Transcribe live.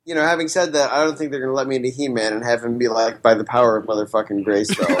having said that, I don't think they're going to let me into He-Man and have him be like, by the power of motherfucking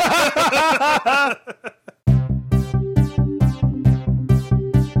Grayskull.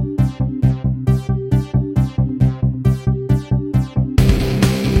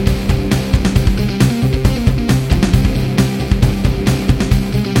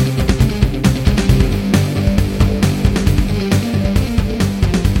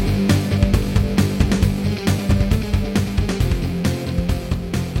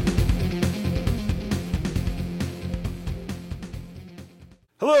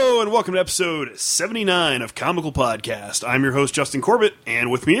 Hello, and welcome to episode 79 of Comical Podcast. I'm your host, Justin Corbett, and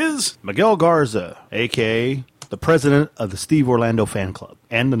with me is... Miguel Garza, a.k.a. the president of the Steve Orlando fan club,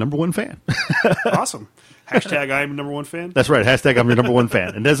 and the number one fan. Awesome. Hashtag I'm number one fan. That's right, hashtag I'm your number one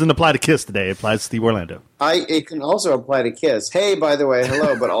fan. It doesn't apply to Kiss today, it applies to Steve Orlando. It can also apply to Kiss. Hey, by the way,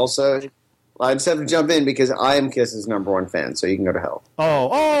 hello, but also... I just have to jump in because I am Kiss's number one fan, so you can go to hell.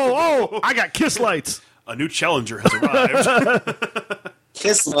 Oh, I got Kiss lights. A new challenger has arrived.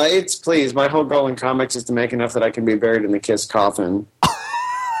 Kiss lights, please. My whole goal in comics is to make enough that I can be buried in the Kiss coffin.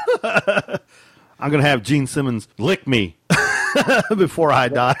 I'm going to have Gene Simmons lick me before I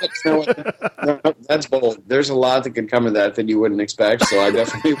die. No, that's bold. There's a lot that could come of that you wouldn't expect, so I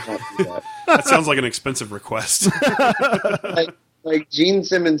definitely want to do that. That sounds like an expensive request. Like Gene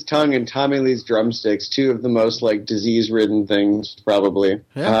Simmons' tongue and Tommy Lee's drumsticks, two of the most disease-ridden things probably in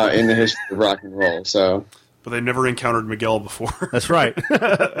the history of rock and roll. So, but they've never encountered Miguel before. That's right.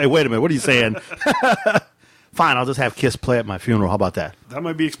 Hey, wait a minute. What are you saying? Fine, I'll just have Kiss play at my funeral. How about that? That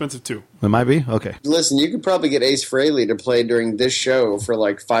might be expensive too. It might be? Okay. Listen, you could probably get Ace Frehley to play during this show for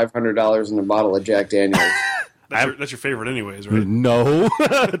 $500 in a bottle of Jack Daniels. That's your favorite anyways, right? No.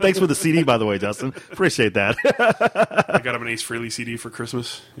 Thanks for the CD, by the way, Justin. Appreciate that. I got him an Ace Frehley CD for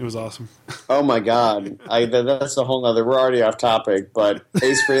Christmas. It was awesome. Oh, my God. That's a whole other... We're already off topic, but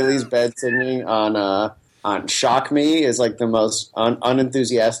Ace Frehley's bed singing on Shock Me is the most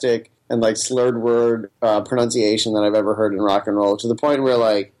unenthusiastic and slurred word pronunciation that I've ever heard in rock and roll, to the point where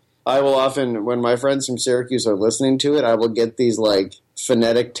I will often, when my friends from Syracuse are listening to it, I will get these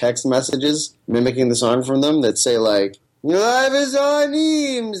phonetic text messages mimicking the song from them that say "Your life is on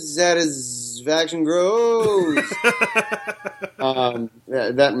him, satisfaction grows."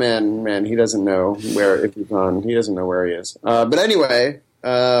 That man, he doesn't know if he's on. He doesn't know where he is. But anyway,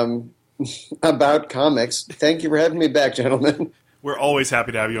 about comics. Thank you for having me back, gentlemen. We're always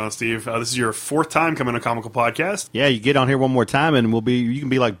happy to have you on, Steve. This is your fourth time coming to Comical Podcast. Yeah, you get on here one more time, and you can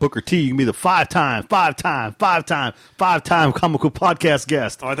be like Booker T. You can be the five-time Comical Podcast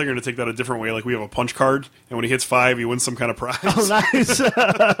guest. Oh, I think you're going to take that a different way. We have a punch card, and when he hits 5, he wins some kind of prize. Oh, nice.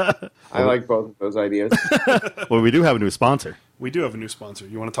 I like both of those ideas. Well, we do have a new sponsor. We do have a new sponsor.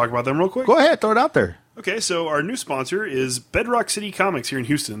 You want to talk about them real quick? Go ahead, throw it out there. Okay, so our new sponsor is Bedrock City Comics here in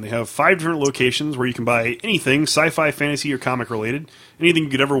Houston. They have 5 different locations where you can buy anything, sci-fi, fantasy, or comic related. Anything you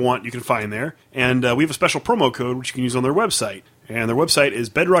could ever want, you can find there. And we have a special promo code which you can use on their website. And their website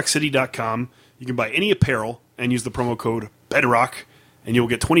is bedrockcity.com. You can buy any apparel and use the promo code BEDROCK, and you'll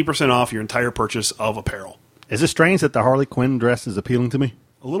get 20% off your entire purchase of apparel. Is it strange that the Harley Quinn dress is appealing to me?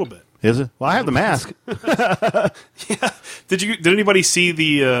 A little bit. Is it? Well, I have the mask. Yeah. Did anybody see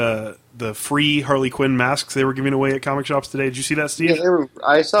the free Harley Quinn masks they were giving away at comic shops today? Did you see that, Steve? Yeah,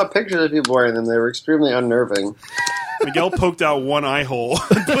 I saw pictures of people wearing them. They were extremely unnerving. Miguel poked out one eye hole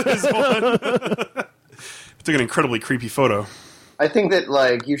and put his one. Took an incredibly creepy photo. I think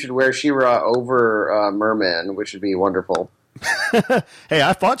that you should wear She-Ra over Merman, which would be wonderful. Hey,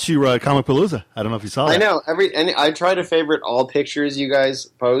 I fought She-Ra at Comic Palooza. I don't know if you saw that. I know. I try to favorite all pictures you guys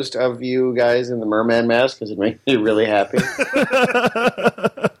post of you guys in the Merman mask because it makes me really happy.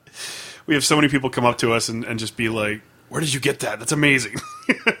 We have so many people come up to us and just be like, "Where did you get that? That's amazing."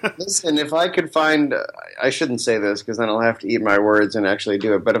 Listen, if I could find, I shouldn't say this because then I'll have to eat my words and actually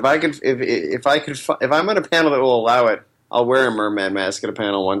do it. But if I'm on a panel that will allow it, I'll wear a Merman mask at a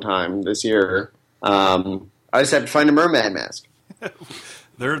panel one time this year. I just have to find a Merman mask.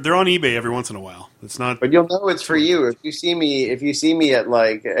 They're on eBay every once in a while. It's not, but you'll know it's for you if you see me at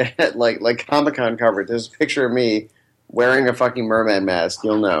Comic-Con coverage. There's a picture of me wearing a fucking Merman mask.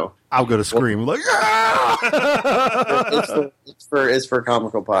 You'll know. I'll go to scream yeah! It's for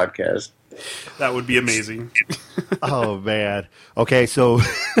Comical Podcast. That would be amazing. Oh man. Okay, so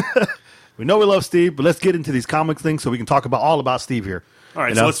we know we love Steve, but let's get into these comic things so we can talk all about Steve here. All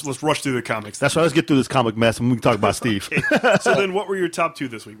right, so let's rush through the comics. That's right. Let's get through this comic mess and we can talk about Steve. Okay. So then what were your top 2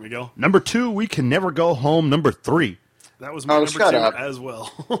 this week, Miguel? Number 2, We Can Never Go Home. Number 3. That was my number 2 as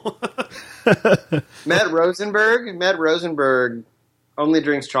well. Matt Rosenberg only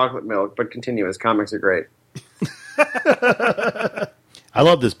drinks chocolate milk, but continue. His comics are great. I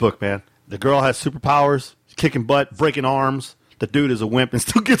love this book, man. The girl has superpowers, kicking butt, breaking arms. The dude is a wimp and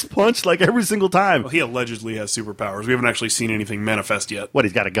still gets punched like every single time. Well, he allegedly has superpowers. We haven't actually seen anything manifest yet. What,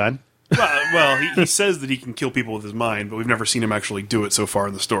 he's got a gun? Well, he says that he can kill people with his mind, but we've never seen him actually do it so far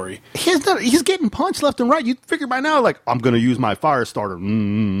in the story. He's getting punched left and right. You figure by now, like, I'm going to use my fire starter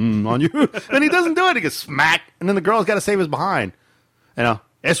on you. And he doesn't do it. He gets smacked. And then the girl's got to save his behind. You know,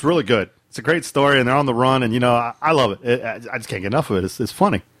 it's really good. It's a great story, and they're on the run, and, you know, I love it. I just can't get enough of it. It's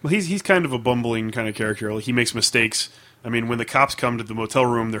funny. Well, he's kind of a bumbling kind of character. Like, he makes mistakes. I mean, when the cops come to the motel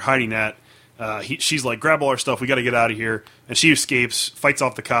room they're hiding at, she's like, grab all our stuff. We got to get out of here. And she escapes, fights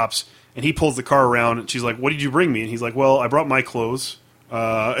off the cops. And he pulls the car around, and she's like, what did you bring me? And he's like, well, I brought my clothes.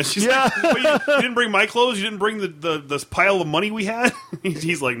 And she's like, well, you didn't bring my clothes? You didn't bring the pile of money we had?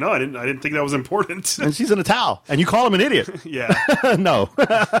 He's like, no, I didn't think that was important. And she's in a towel. And you call him an idiot. Yeah. No.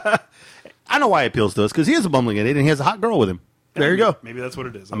 I know why he appeals to us, because he is a bumbling idiot, and he has a hot girl with him. There you go. Maybe that's what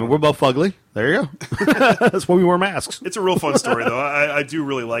it is. I mean, we're both fugly. There you go. That's why we wear masks. It's a real fun story, though. I do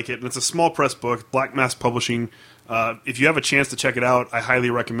really like it. And it's a small press book, Black Mask Publishing. If you have a chance to check it out, I highly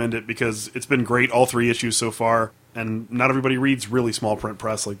recommend it because it's been great, all 3 issues so far. And not everybody reads really small print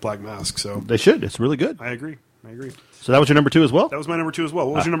press like Black Mask. So they should. It's really good. I agree. So that was your number 2 as well? That was my number 2 as well.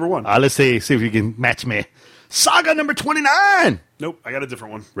 What was your number 1? Let's see if you can match me. Saga number 29. Nope, I got a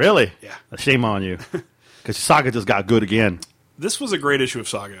different one. Really? Yeah. Shame on you. Because Saga just got good again. This was a great issue of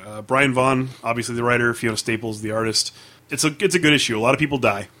Saga. Brian Vaughan, obviously the writer, Fiona Staples, the artist. It's a good issue. A lot of people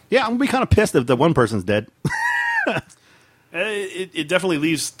die. Yeah, I'm going to be kind of pissed if the one person's dead. It definitely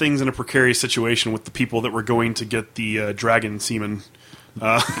leaves things in a precarious situation with the people that were going to get the dragon semen.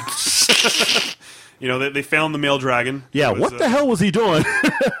 You know, they found the male dragon. Yeah, what the hell was he doing?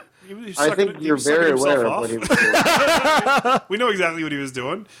 I think you're very aware of what he was doing. We know exactly what he was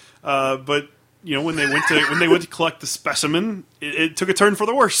doing, but you know, when they went to collect the specimen, it took a turn for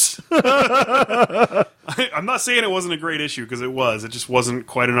the worse. I'm not saying it wasn't a great issue because it was. It just wasn't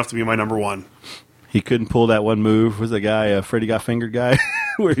quite enough to be my number 1. He couldn't pull that one move. Was the guy Freddy Got Fingered guy,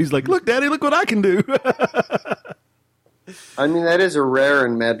 where he's like, "Look, Daddy, look what I can do." I mean, that is a rare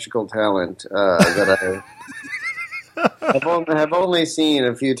and magical talent that I have only seen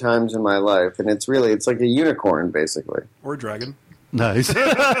a few times in my life, and it's like a unicorn, basically, or a dragon. Nice.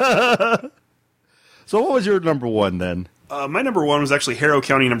 So, what was your number 1 then? My number 1 was actually Harrow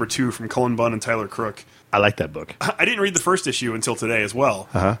County number 2 from Cullen Bunn and Tyler Crook. I like that book. I didn't read the first issue until today as well.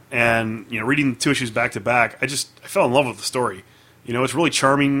 Uh-huh. And, you know, reading 2 issues back to back, I fell in love with the story. You know, it's really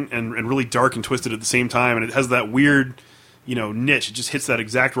charming and really dark and twisted at the same time, and it has that weird, you know, niche. It just hits that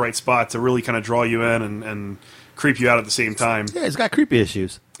exact right spot to really kind of draw you in and creep you out at the same time. Yeah, it's got creepy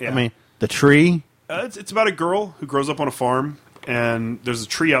issues. Yeah. I mean, the tree. It's about a girl who grows up on a farm, and there's a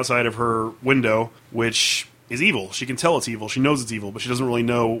tree outside of her window, which is evil. She can tell it's evil. She knows it's evil, but she doesn't really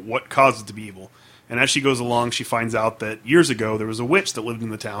know what caused it to be evil. And as she goes along, she finds out that years ago there was a witch that lived in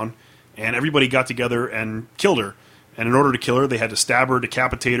the town, and everybody got together and killed her. And in order to kill her, they had to stab her,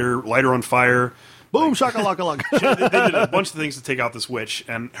 decapitate her, light her on fire. Boom, shaka-laka-laka. They did a bunch of things to take out this witch,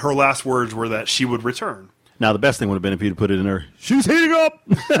 and her last words were that she would return. Now, the best thing would have been if you'd put it in her, "She's heating up!"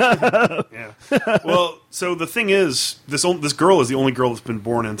 Yeah. Well, so the thing is, this girl is the only girl that's been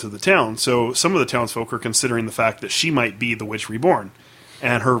born into the town, so some of the townsfolk are considering the fact that she might be the witch reborn.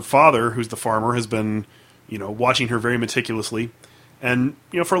 And her father, who's the farmer, has been, you know, watching her very meticulously. And,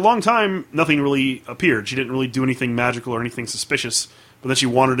 you know, for a long time, nothing really appeared. She didn't really do anything magical or anything suspicious. But then she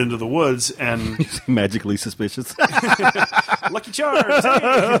wandered into the woods and... Magically suspicious. Lucky charms!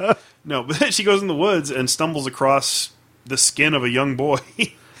 Hey! No, but then she goes in the woods and stumbles across the skin of a young boy.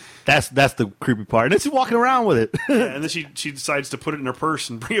 That's the creepy part. And then she's walking around with it. Yeah, and then she decides to put it in her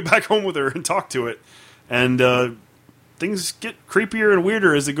purse and bring it back home with her and talk to it. And things get creepier and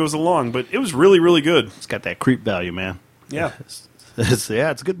weirder as it goes along. But it was really, really good. It's got that creep value, man. Yeah. It's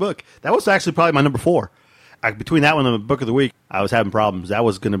a good book. That was actually probably my number 4. Between that one and the book of the week, I was having problems. It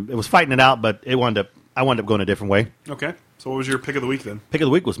was fighting it out, but I wound up going a different way. Okay. So what was your pick of the week then? Pick of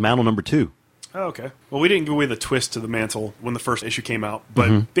the week was Mantle number 2. Oh, okay. Well, we didn't go with a twist to the mantle when the first issue came out,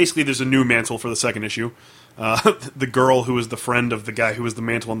 but basically there's a new mantle for the second issue. The girl who was the friend of the guy who was the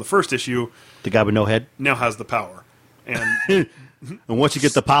mantle in the first issue, the guy with no head, now has the power. And and once you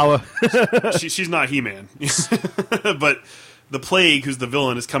get the power, she's not He-Man. But the Plague, who's the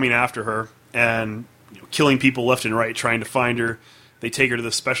villain, is coming after her and killing people left and right, trying to find her. They take her to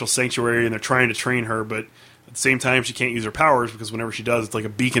this special sanctuary, and they're trying to train her, but at the same time, she can't use her powers, because whenever she does, it's like a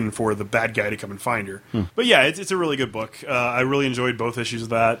beacon for the bad guy to come and find her. But yeah, it's a really good book. I really enjoyed both issues of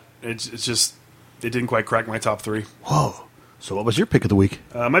that. It's just, it didn't quite crack my top 3. Whoa. So what was your pick of the week?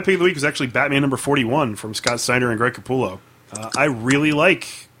 My pick of the week was actually Batman number 41 from Scott Snyder and Greg Capullo. I really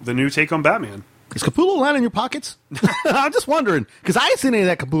like the new take on Batman. Is Capullo land in your pockets? I'm just wondering, because I ain't seen any of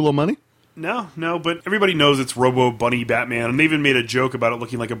that Capullo money. No, but everybody knows it's Robo Bunny Batman, and they even made a joke about it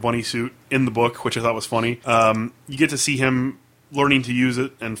looking like a bunny suit in the book, which I thought was funny. You get to see him learning to use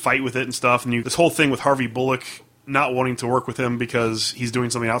it and fight with it and stuff, and this whole thing with Harvey Bullock not wanting to work with him because he's doing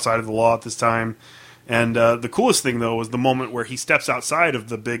something outside of the law at this time. And the coolest thing, though, was the moment where he steps outside of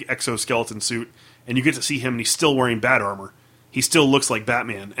the big exoskeleton suit, and you get to see him, and he's still wearing bat armor. He still looks like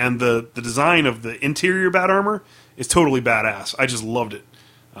Batman, and the design of the interior bat armor is totally badass. I just loved it.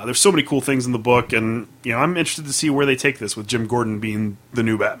 There's so many cool things in the book, and I'm interested to see where they take this with Jim Gordon being the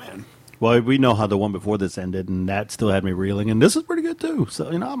new Batman. Well, we know how the one before this ended, and that still had me reeling, and this is pretty good too. So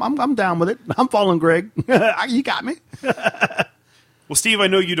I'm down with it. I'm following Greg. You got me. Well, Steve, I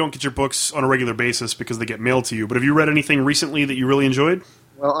know you don't get your books on a regular basis because they get mailed to you, but have you read anything recently that you really enjoyed?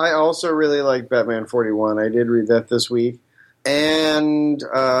 Well, I also really like Batman 41. I did read that this week. And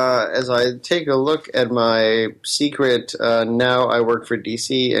as I take a look at my secret, now I work for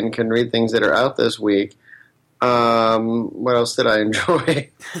DC and can read things that are out this week. What else did I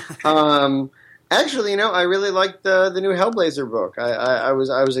enjoy? Actually, I really liked the new Hellblazer book. I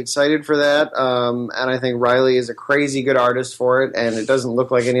was excited for that, and I think Riley is a crazy good artist for it. And it doesn't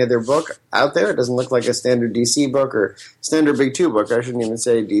look like any other book out there. It doesn't look like a standard DC book or standard Big Two book. I shouldn't even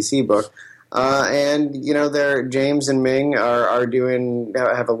say DC book. And they're James and Ming are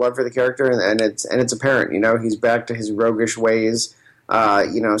have a love for the character, and it's apparent. He's back to his roguish ways.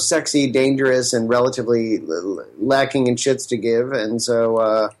 Sexy, dangerous, and relatively lacking in shits to give. And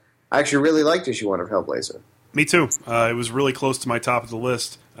so I actually really liked issue 1 of Hellblazer. Me too. It was really close to my top of the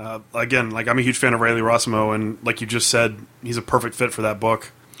list. Again, I'm a huge fan of Riley Rossmo, and like you just said, he's a perfect fit for that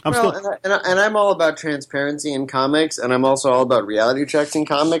book. And I'm all about transparency in comics, and I'm also all about reality checks in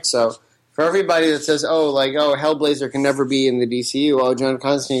comics. So for everybody that says, Hellblazer can never be in the DCU, John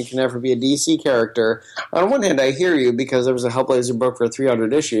Constantine can never be a DC character, on one hand, I hear you because there was a Hellblazer book for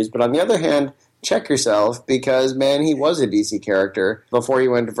 300 issues, but on the other hand, check yourself because, man, he was a DC character before he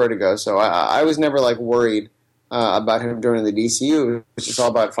went to Vertigo. So I was never, worried about him doing the DCU. It's just all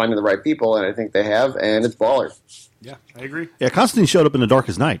about finding the right people, and I think they have, and it's baller. Yeah, I agree. Yeah, Constantine showed up in The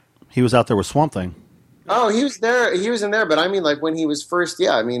Darkest Night. He was out there with Swamp Thing. Oh, he was there. He was in there, but I mean, when he was first, he.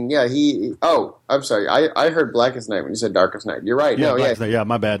 Oh, I'm sorry. I heard Blackest Night when you said Darkest Night. You're right. Yeah, Night. Yeah,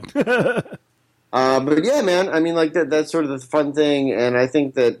 my bad. But yeah, man. I mean, that's sort of the fun thing, and I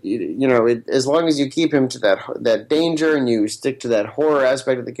think that as long as you keep him to that danger and you stick to that horror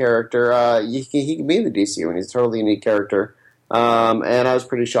aspect of the character, he can be in the DCU, and he's a totally unique character. And I was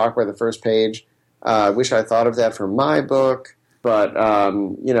pretty shocked by the first page. I wish I thought of that for my book. But,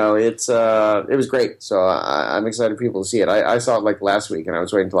 it was great, so I'm excited for people to see it. I saw it, last week, and I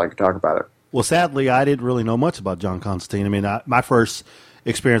was waiting until I could talk about it. Well, sadly, I didn't really know much about John Constantine. I mean, my first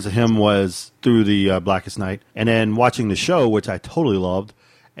experience of him was through the Blackest Night, and then watching the show, which I totally loved.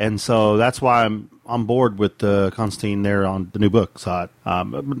 And so that's why I'm on board with Constantine there on the new book. So,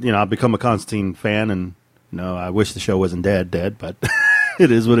 I've become a Constantine fan, and, I wish the show wasn't dead, but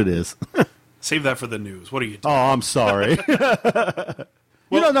it is what it is. Save that for the news. What are you doing? Oh, I'm sorry.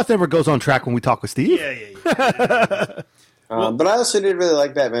 Nothing ever goes on track when we talk with Steve. Yeah. But I also did really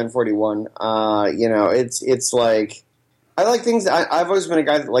like Batman 41. It's like I like things. I've always been a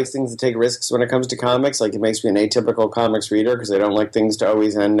guy that likes things to take risks when it comes to comics. It makes me an atypical comics reader because I don't like things to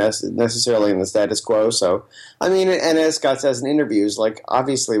always end necessarily in the status quo. So, I mean, and as Scott says in interviews,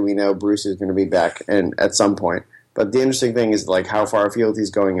 obviously we know Bruce is going to be back at some point. But the interesting thing is how far afield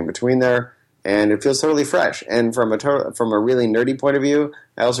he's going in between there. And it feels totally fresh. And from a really nerdy point of view,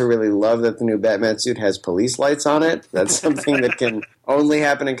 I also really love that the new Batman suit has police lights on it. That's something that can only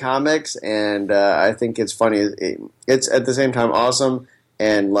happen in comics, and I think it's funny. It's at the same time awesome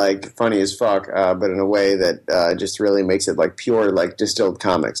and funny as fuck, but in a way that just really makes it pure distilled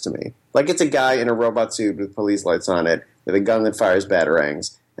comics to me. It's a guy in a robot suit with police lights on it with a gun that fires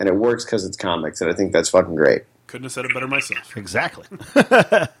batarangs, and it works because it's comics, and I think that's fucking great. Couldn't have said it better myself. Exactly.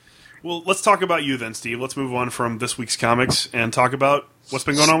 Well, let's talk about you then, Steve. Let's move on from this week's comics and talk about what's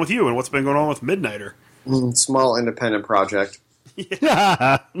been going on with you and what's been going on with Midnighter. Small independent project.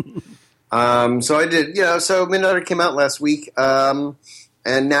 Yeah. So I did, so Midnighter came out last week, and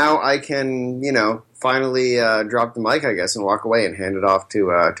now I can, finally drop the mic, I guess, and walk away and hand it off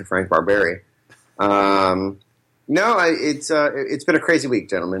to Frank Barberi. No, it's been a crazy week,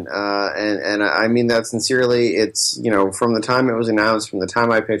 gentlemen, and I mean that sincerely. It's from the time it was announced, from the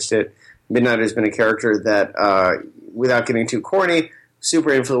time I pitched it, Midnighter has been a character that, without getting too corny,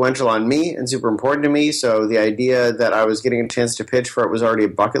 super influential on me and super important to me. So the idea that I was getting a chance to pitch for it was already a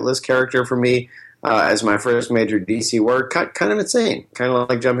bucket list character for me. as my first major DC work, kind of insane. Kind of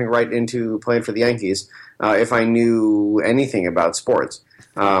like jumping right into playing for the Yankees if I knew anything about sports.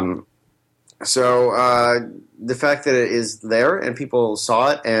 So the fact that it is there and people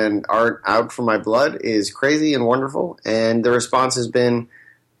saw it and aren't out for my blood is crazy and wonderful, and the response has been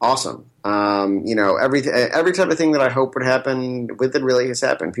awesome. Every type of thing that I hope would happen with it really has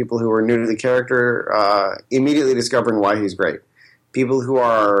happened. People who are new to the character immediately discovering why he's great. People who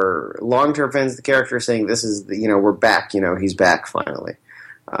are long-term fans of the character saying this is, we're back, he's back finally.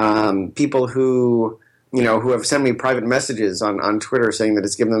 People who have sent me private messages on Twitter saying that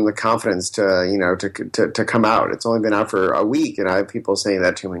it's given them the confidence to come out. It's only been out for a week, and I have people saying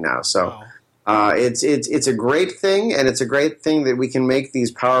that to me now. So it's a great thing, and it's a great thing that we can make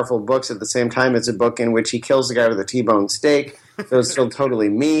these powerful books at the same time. It's a book in which he kills the guy with a T-bone steak, so it's still totally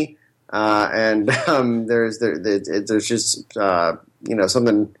me. There's just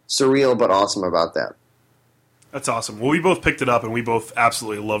something surreal but awesome about that. That's awesome. Well, we both picked it up, and we both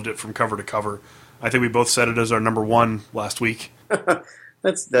absolutely loved it from cover to cover. I think we both said it as our number one last week.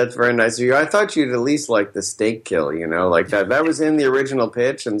 That's very nice of you. I thought you'd at least like the steak kill, like that. That was in the original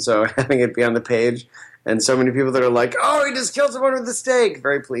pitch, and so having it be on the page, and so many people that are like, "Oh, he just killed someone with the steak,"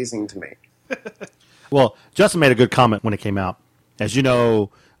 very pleasing to me. Well, Justin made a good comment when it came out. As you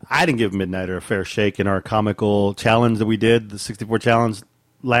know, I didn't give Midnighter a fair shake in our comical challenge that we did, the 64 challenge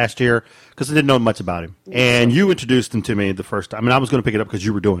last year, because I didn't know much about him. And you introduced him to me the first time. I mean, I was going to pick it up because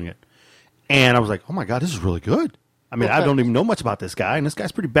you were doing it. And I was like, oh, my God, this is really good. I mean, I don't even know much about this guy, and this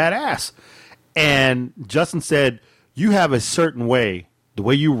guy's pretty badass. And Justin said, you have a certain way, the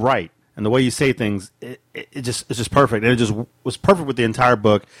way you write and the way you say things, it's just perfect. And it just was perfect with the entire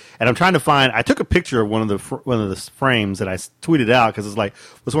book. And I'm trying to find, I took a picture of one of the frames that I tweeted out because it's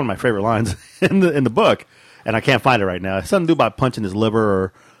one of my favorite lines in the book, and I can't find it right now. It's something to do about punching his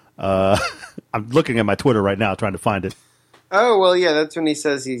liver, or I'm looking at my Twitter right now trying to find it. Oh, well, yeah, that's when he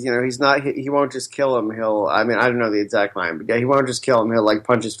says he won't just kill him. I don't know the exact line, but yeah, he won't just kill him. He'll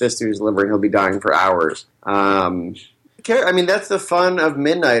punch his fist through his liver and he'll be dying for hours. That's the fun of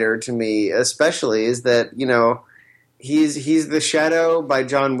Midnighter to me, especially, is that, he's the Shadow by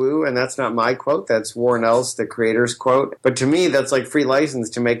John Woo, and that's not my quote. That's Warren Ellis, the creator's quote. But to me, that's like free license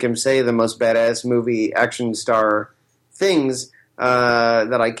to make him say the most badass movie action star things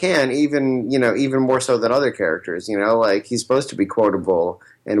that I can, even more so than other characters. He's supposed to be quotable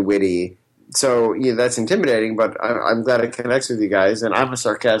and witty. So that's intimidating, but I'm glad it connects with you guys. And I'm a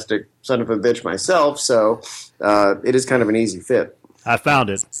sarcastic son of a bitch myself, so it is kind of an easy fit. I found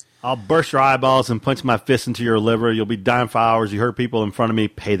it. I'll burst your eyeballs and punch my fist into your liver. You'll be dying for hours. You hurt people in front of me.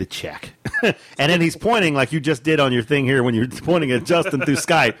 Pay the check. And then he's pointing like you just did on your thing here when you're pointing at Justin through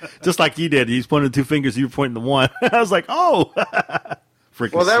Skype, just like you did. He's pointing two fingers. You were pointing the one. I was like, oh.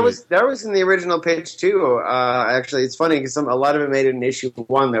 Freaking well, that sweet. was in the original pitch too. Actually, it's funny because a lot of it made it in issue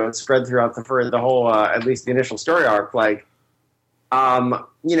 1 that would spread throughout the whole, at least the initial story arc. When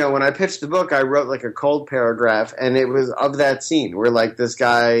I pitched the book, I wrote a cold paragraph, and it was of that scene where this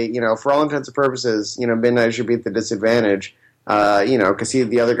guy, for all intents and purposes, Midnight should be at the disadvantage, because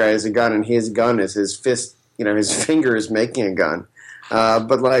the other guy has a gun, and his gun is his fist, his finger is making a gun.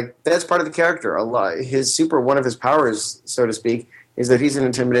 But that's part of the character. One of his powers, so to speak, is that he's an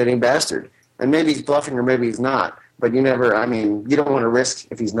intimidating bastard. And maybe he's bluffing or maybe he's not. But you don't want to risk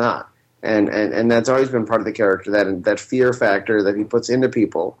if he's not. And that's always been part of the character, that fear factor that he puts into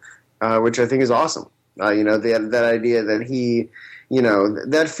people, which I think is awesome. That idea that he,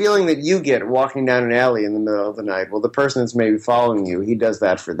 that feeling that you get walking down an alley in the middle of the night. Well, the person that's maybe following you, he does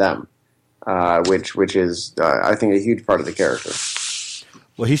that for them, which is, I think, a huge part of the character.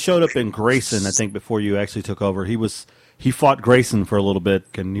 Well, he showed up in Grayson, I think, before you actually took over. He fought Grayson for a little bit,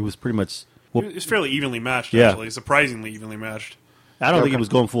 and he was pretty much... Well, it was fairly evenly matched, actually. Surprisingly evenly matched. I don't think he was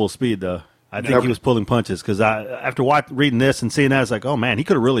going full speed, though. I think he was pulling punches, because after reading this and seeing that, I was like, oh, man, he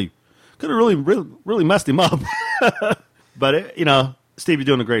could have really messed him up. But, Steve, you're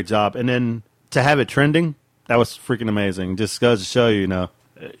doing a great job. And then to have it trending, that was freaking amazing. Just goes to show you,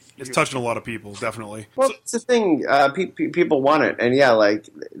 It's touching a lot of people, definitely. Well, it's the thing. People want it. And,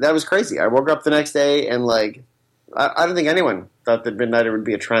 that was crazy. I woke up the next day and, I don't think anyone thought that Midnighter would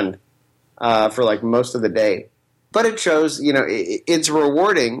be a trend for, most of the day. But it shows, it's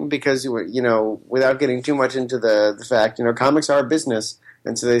rewarding because, without getting too much into the fact, comics are a business.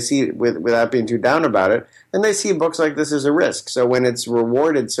 And so they see, without being too down about it, and they see books like this as a risk. So when it's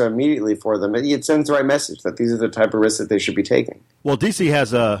rewarded so immediately for them, it sends the right message that these are the type of risks that they should be taking. Well, DC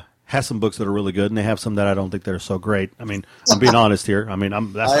has some books that are really good, and they have some that I don't think that are so great. I mean, I'm being honest here. I mean,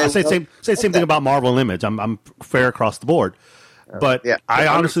 I say the same thing about Marvel and Image. I'm fair across the board. But Yeah. I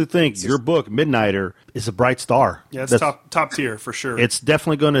honestly think your book, Midnighter, is a bright star. Yeah, it's top tier for sure. It's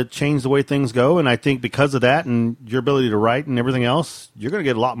definitely going to change the way things go, and I think because of that and your ability to write and everything else, you're going to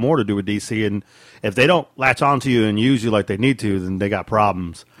get a lot more to do with DC. And if they don't latch onto you and use you like they need to, then they got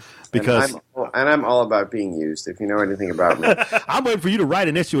problems. Because and I'm all about being used. If you know anything about me, I'm waiting for you to write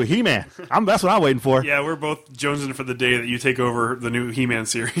an issue of He-Man. That's what I'm waiting for. Yeah, we're both jonesing for the day that you take over the new He-Man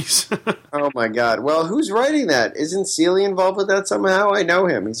series. oh my god! Well, who's writing that? Isn't Seeley involved with that somehow? I know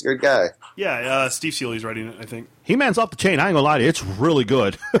him. He's a good guy. Yeah, Steve Seeley's writing it, I think. He-Man's off the chain. I ain't gonna lie to you. It's really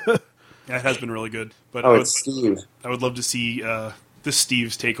good. Yeah, it has been really good. But it's Steve. I would love to see this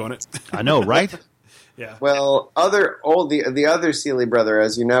Steve's take on it. I know, right? Yeah. Well, the other Seeley brother,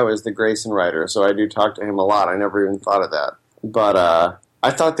 as you know, is the Grayson writer. So I do talk to him a lot. I never even thought of that. But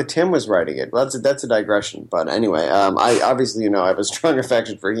I thought that Tim was writing it. Well, that's a digression. But anyway, I obviously I have a strong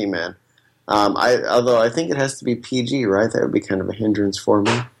affection for He-Man. Although I think it has to be PG, right? That would be kind of a hindrance for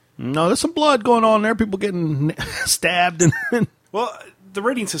me. No, there's some blood going on there. People getting stabbed and. Well, the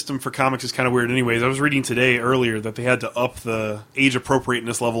rating system for comics is kind of weird. Anyways, I was reading today earlier that they had to up the age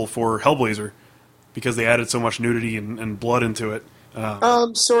appropriateness level for Hellblazer, because they added so much nudity and blood into it.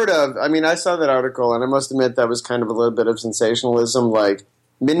 Sort of. I mean, I saw that article, and I must admit that was kind of a little bit of sensationalism. Like,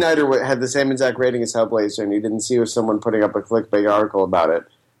 Midnighter had the same exact rating as Hellblazer, and you didn't see someone putting up a clickbait article about it.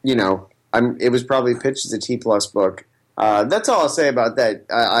 It was probably pitched as a T+ book. That's all I'll say about that.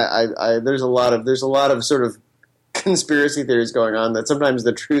 There's a lot of sort of conspiracy theories going on that sometimes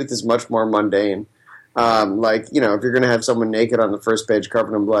the truth is much more mundane. If you're going to have someone naked on the first page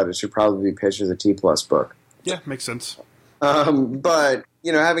covered in blood, it should probably be pitched as a T+ book. Yeah, makes sense. But,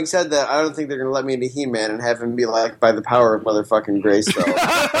 having said that, I don't think they're going to let me into He-Man and have him be like, by the power of motherfucking grace, though.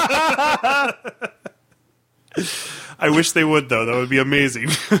 I wish they would, though. That would be amazing.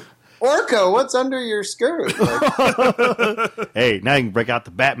 Orko, what's under your skirt? Hey, now you can break out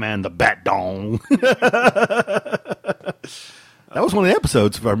the Batman, the Bat Dong. That was one of the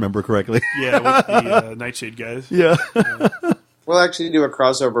episodes, if I remember correctly. Yeah, with the Nightshade guys. Yeah. We'll actually do a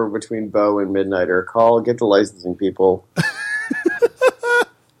crossover between Bo and Midnighter. Get the licensing people.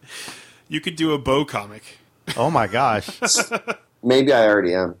 You could do a Bo comic. Oh, my gosh. Maybe I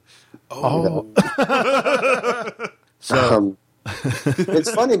already am. Oh. So... it's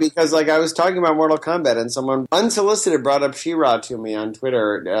funny because I was talking about Mortal Kombat and someone unsolicited brought up She-Ra to me on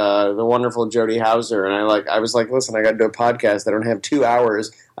Twitter, the wonderful Jody Hauser, and I was like, listen, I got to do a podcast. I don't have 2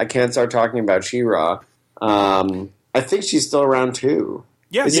 hours. I can't start talking about She-Ra. I think she's still around too.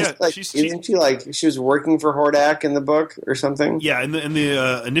 Yeah, Isn't she she was working for Hordak in the book or something? Yeah, in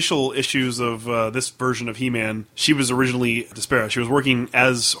the initial issues of this version of He-Man, she was originally Despera. She was working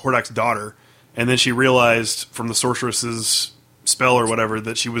as Hordak's daughter, and then she realized from the sorceress's spell or whatever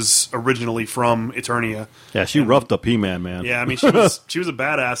that she was originally from Eternia. Yeah, she roughed up He-Man, man. Yeah, I mean, she was a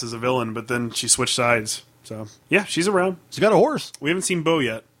badass as a villain, but then she switched sides. So, yeah, she's around. She's got a horse. We haven't seen Bo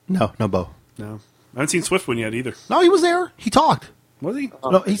yet. No Bo. No. I haven't seen Swiftwind yet either. No, he was there. He talked. Was he?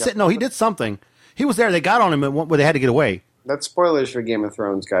 He did something. He was there. They got on him where they had to get away. That's spoilers for Game of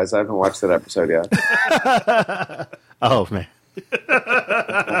Thrones, guys. I haven't watched that episode yet. Oh, man.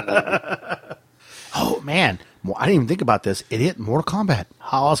 Oh, man. I didn't even think about this. It hit Mortal Kombat.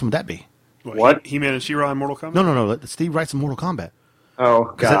 How awesome would that be? What? He-Man and She-Ra in Mortal Kombat? No. Steve writes in Mortal Kombat. Oh,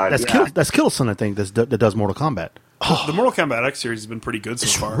 God. That's Kittleson, I think, that does Mortal Kombat. The Mortal Kombat X series has been pretty good so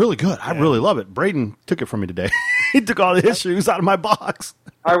far. It's really good. I really love it. Braden took it from me today. He took all the issues out of my box.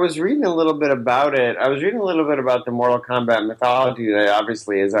 I was reading a little bit about it. I was reading a little bit about the Mortal Kombat mythology today,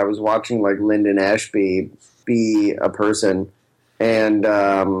 obviously, as I was watching Lyndon Ashby be a person and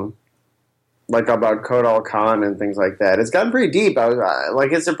about Kodal Khan and things like that. It's gotten pretty deep.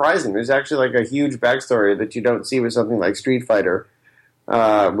 It's surprising. There's actually a huge backstory that you don't see with something like Street Fighter.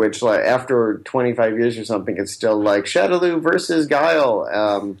 Which, after 25 years or something, it's still Shadaloo versus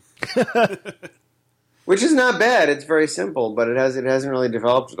Guile, which is not bad. It's very simple, but it hasn't really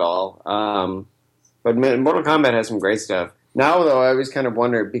developed at all. But Mortal Kombat has some great stuff. Now, though, I always kind of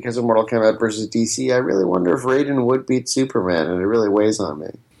wonder, because of Mortal Kombat versus DC, I really wonder if Raiden would beat Superman, and it really weighs on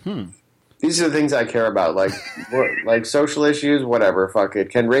me. These are the things I care about, like social issues, whatever. Fuck it.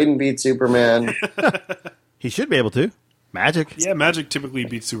 Can Raiden beat Superman? He should be able to. Magic. Yeah, Magic typically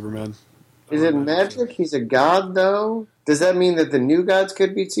beats Superman. Is it magic? He's a god, though? Does that mean that the new gods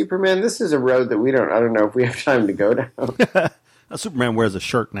could beat Superman? This is a road that I don't know if we have time to go down. Superman wears a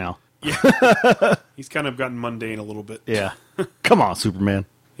shirt now. Yeah. He's kind of gotten mundane a little bit. Yeah. Come on, Superman.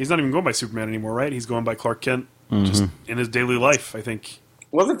 He's not even going by Superman anymore, right? He's going by Clark Kent just in his daily life, I think.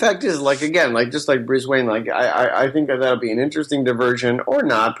 Well, the fact is, just like Bruce Wayne, I think that'll be an interesting diversion, or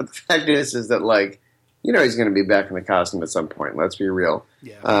not, but the fact is that, you know he's going to be back in the costume at some point. Let's be real.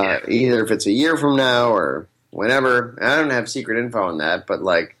 Yeah. Either if it's a year from now or whenever. I don't have secret info on that, but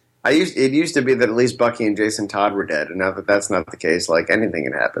like it used to be that at least Bucky and Jason Todd were dead, and now that that's not the case, like anything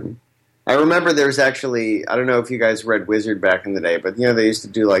can happen. I remember there's actually, I don't know if you guys read Wizard back in the day, but you know they used to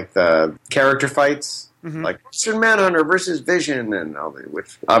do like the character fights, like Martian Manhunter versus Vision, and all the,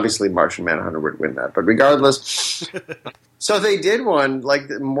 which obviously Martian Manhunter would win that. But regardless, so they did one like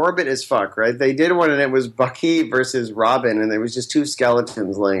morbid as fuck, right? They did one, and it was Bucky versus Robin, and there was just two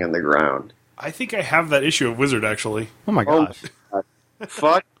skeletons laying on the ground. I think I have that issue of Wizard, actually. Oh my gosh. Oh,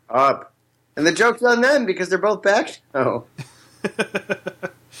 fuck up. And the joke's on them because they're both back now.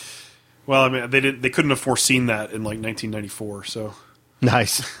 Well, I mean, they couldn't have foreseen that in like 1994, so.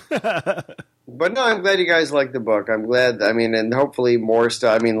 Nice. But no, I'm glad you guys like the book. I'm glad. I mean, and hopefully more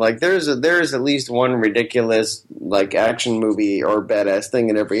stuff. I mean, like there's at least one ridiculous like action movie or badass thing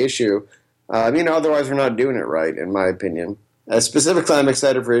in every issue. Otherwise we're not doing it right, in my opinion. Specifically, I'm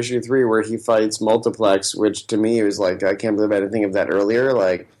excited for issue 3 where he fights Multiplex, which to me was like I can't believe I didn't think of that earlier.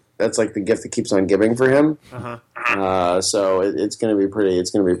 Like that's like the gift that keeps on giving for him. So it's going to be pretty.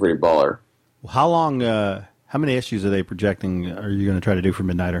 It's going to be pretty baller. Well, how long? How many issues are they projecting? Are you going to try to do for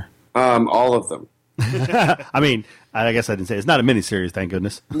Midnighter? All of them. I mean, I guess I didn't say it's not a miniseries. Thank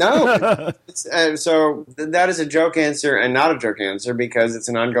goodness. No. So that is a joke answer and not a joke answer because it's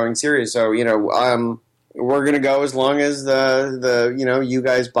an ongoing series. So we're going to go as long as the you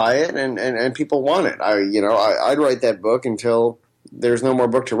guys buy it and people want it. I'd write that book until there's no more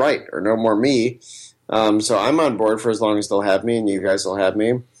book to write or no more me. So I'm on board for as long as they'll have me and you guys will have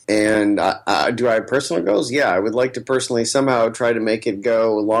me. And do I have personal goals? Yeah, I would like to personally somehow try to make it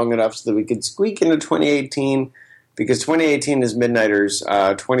go long enough so that we could squeak into 2018 because 2018 is Midnighter's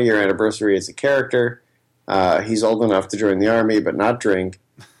 20-year anniversary as a character. He's old enough to join the army but not drink.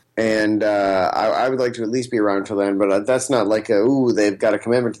 And I would like to at least be around until then, but that's not like they've got a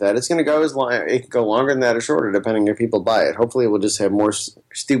commitment to that. It's going to go it can go longer than that or shorter, depending if people buy it. Hopefully, we'll just have more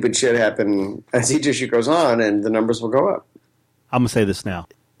stupid shit happen as each issue goes on, and the numbers will go up. I'm going to say this now.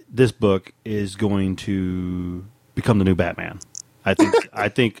 This book is going to become the new Batman. I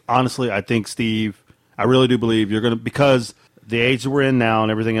think honestly, Steve, I really do believe you're going to, because the age that we're in now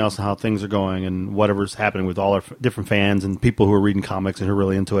and everything else and how things are going and whatever's happening with all our different fans and people who are reading comics and who are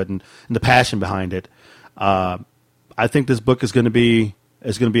really into it and the passion behind it, I think this book is going to be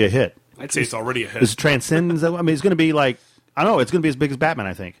a hit. I'd say it's already a hit. It's transcendence. I mean, it's going to be like, I don't know, it's going to be as big as Batman,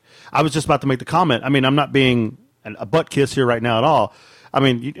 I think. I was just about to make the comment. I mean, I'm not being a butt kiss here right now at all. I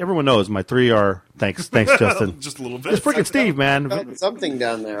mean, everyone knows my 3 are, thanks, Justin. Just a little bit. It's freaking Steve, man. Something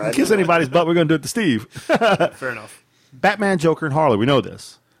down there. Kiss anybody's butt, we're going to do it to Steve. Fair enough. Batman, Joker, and Harley, we know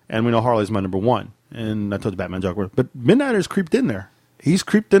this. And we know Harley's my number 1. And I told you Batman, Joker. But Midnighter's creeped in there. He's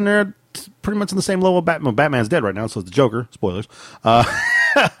creeped in there pretty much on the same level of Batman. Batman's dead right now, so it's the Joker. Spoilers. Well,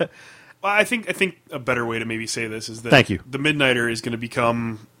 I think a better way to maybe say this is that Thank you. The Midnighter is going to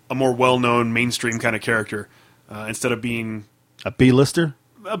become a more well-known mainstream kind of character instead of being a B-lister?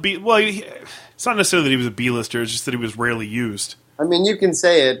 It's not necessarily that he was a B-lister, it's just that he was rarely used. I mean, you can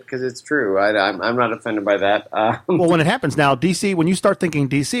say it because it's true. I'm not offended by that. Well, when it happens now, DC, when you start thinking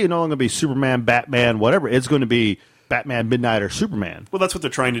DC, it's no longer going to be Superman, Batman, whatever. It's going to be Batman, Midnighter, Superman. Well, that's what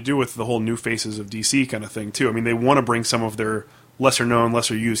they're trying to do with the whole new faces of DC kind of thing, too. I mean, they want to bring some of their lesser-known,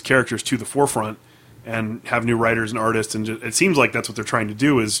 lesser-used characters to the forefront and have new writers and artists. And it seems like that's what they're trying to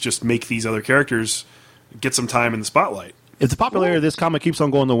do is just make these other characters get some time in the spotlight. If the popularity of this comic keeps on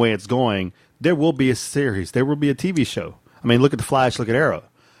going the way it's going, there will be a series. There will be a TV show. I mean, look at The Flash, look at Arrow.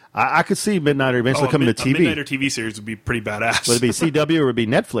 I could see Midnighter eventually coming to TV. A Midnighter TV series would be pretty badass. Would it be CW or would it be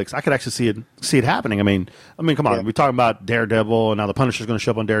Netflix? I could actually see it happening. I mean, come on. Yeah. We're talking about Daredevil, and now the Punisher's going to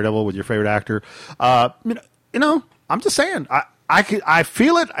show up on Daredevil with your favorite actor. I'm just saying. I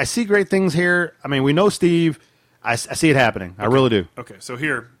feel it. I see great things here. I mean, we know Steve. I see it happening. I really do. Okay, so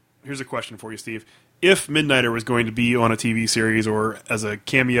here's a question for you, Steve. If Midnighter was going to be on a TV series or as a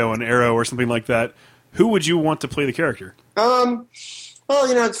cameo on Arrow or something like that, who would you want to play the character? Well,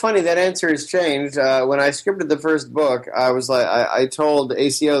 it's funny. That answer has changed. When I scripted the first book, I was like, I told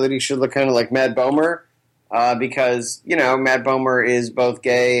ACO that he should look kind of like Matt Bomer because, Matt Bomer is both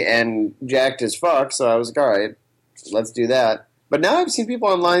gay and jacked as fuck. So I was like, all right, let's do that. But now I've seen people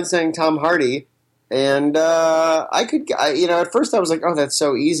online saying Tom Hardy. And at first I was like, oh, that's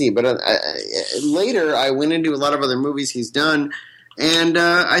so easy. But later I went into a lot of other movies he's done, and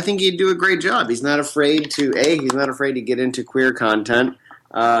I think he'd do a great job. He's not afraid to get into queer content.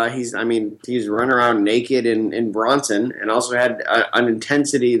 He's run around naked in Bronson, and also had an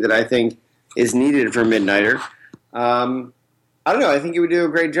intensity that I think is needed for Midnighter. I don't know. I think he would do a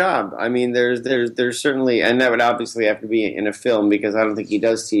great job. I mean, there's certainly, and that would obviously have to be in a film because I don't think he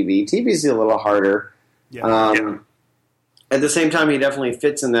does TV. TV's a little harder. Yeah. At the same time, he definitely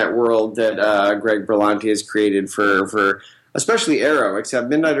fits in that world that Greg Berlanti has created for especially Arrow. Except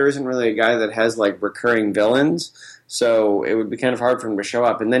Midnighter isn't really a guy that has like recurring villains, so it would be kind of hard for him to show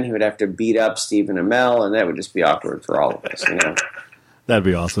up. And then he would have to beat up Stephen Amell, and that would just be awkward for all of us. You know, That'd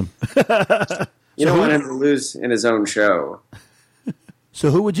be awesome. you don't want him to lose in his own show.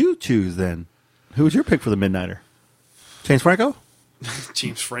 So who would you choose then? Who would your pick for the Midnighter? James Franco?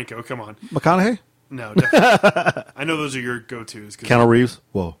 James Franco, come on. McConaughey? No, definitely. I know those are your go-tos. Keanu Reeves?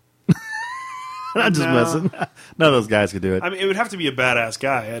 Whoa. I'm just No. messing. None of those guys could do it. I mean, it would have to be a badass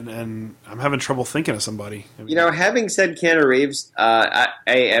guy, and I'm having trouble thinking of somebody. I mean, You know, having said Keanu Reeves, I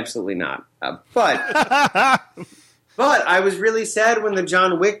absolutely not. But I was really sad when the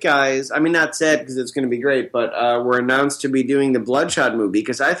John Wick guys, I mean, not sad because it's going to be great, but were announced to be doing the Bloodshot movie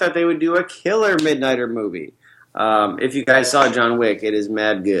because I thought they would do a killer Midnighter movie. If you guys saw John Wick, it is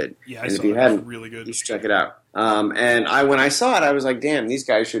mad good. Yeah, I and saw if you it. hadn't, It's really good. you should check it out. And when I saw it, I was like, damn, these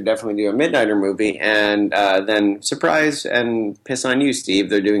guys should definitely do a Midnighter movie. And then, surprise and piss on you, Steve,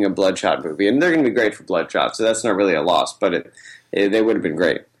 they're doing a Bloodshot movie. And they're going to be great for Bloodshot, so that's not really a loss, but they would have been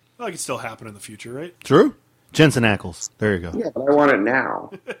great. well, it could still happen in the future, right? True. Jensen Ackles. There you go. Yeah, but I want it now.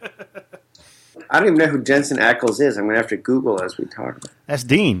 I don't even know who Jensen Ackles is. I'm going to have to Google as we talk. That's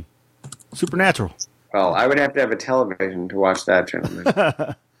Dean. Supernatural. Well, I would have to have a television to watch that, gentlemen.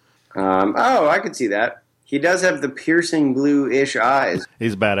 I could see that. He does have the piercing blue-ish eyes.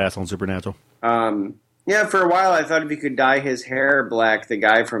 He's a badass on Supernatural. Yeah, for a while I thought if he could dye his hair black, the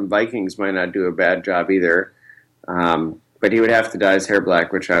guy from Vikings might not do a bad job either. But he would have to dye his hair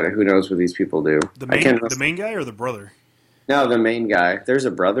black, which who knows what these people do. The main guy or the brother? No, the main guy. There's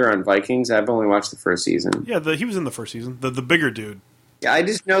a brother on Vikings. I've only watched the first season. Yeah, he was in the first season. The bigger dude. Yeah, I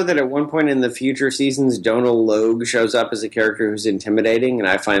just know that at one point in the future seasons, Donal Logue shows up as a character who's intimidating, and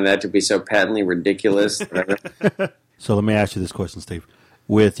I find that to be so patently ridiculous. So let me ask you this question, Steve.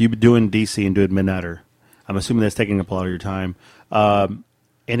 With you doing DC and doing Midnighter, I'm assuming that's taking up a lot of your time.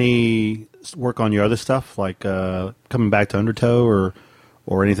 Any work on your other stuff, like coming back to Undertow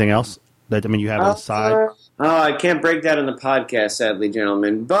or anything else? That you have on the side? I can't break that on the podcast, sadly,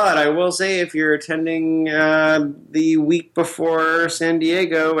 gentlemen. But I will say if you're attending the week before San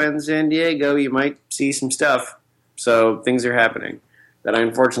Diego, you might see some stuff. So things are happening that I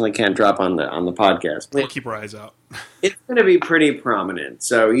unfortunately can't drop on the podcast. We'll keep our eyes out. It's going to be pretty prominent.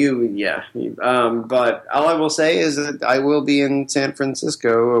 So but all I will say is that I will be in San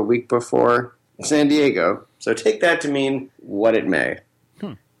Francisco a week before San Diego. So take that to mean what it may.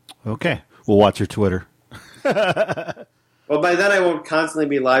 Okay. We'll watch your Twitter. Well, by then I won't constantly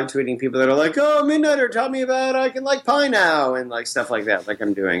be live tweeting people that are like, "Oh, Midnighter, tell me about I can like pie now," and like stuff like that, like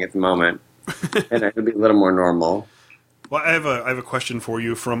I'm doing at the moment, and it would be a little more normal. Well, I have a question for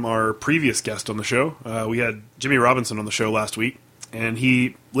you from our previous guest on the show. We had Jimmy Robinson on the show last week, and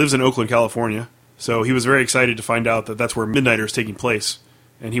he lives in Oakland, California. So he was very excited to find out that that's where Midnighter is taking place,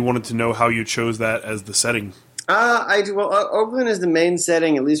 and he wanted to know how you chose that as the setting. Oakland is the main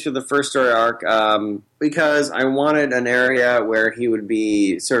setting, at least for the first story arc, because I wanted an area where he would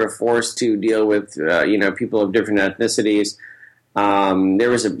be sort of forced to deal with, people of different ethnicities. There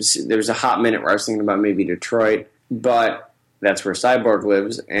was a hot minute where I was thinking about maybe Detroit, but that's where Cyborg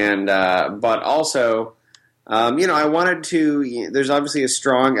lives, and but also, I wanted to. There's obviously a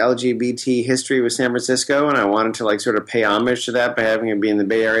strong LGBT history with San Francisco, and I wanted to sort of pay homage to that by having it be in the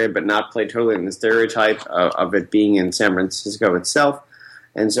Bay Area, but not play totally in the stereotype of it being in San Francisco itself.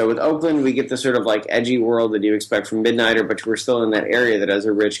 And so with Oakland, we get the sort of edgy world that you expect from Midnighter, but we're still in that area that has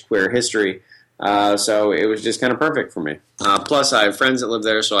a rich queer history. So it was just kind of perfect for me. Plus, I have friends that live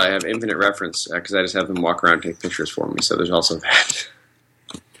there, so I have infinite reference because I just have them walk around and take pictures for me. So there's also that.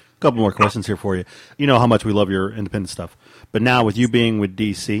 Couple more questions here for you. You know how much we love your independent stuff. But now with you being with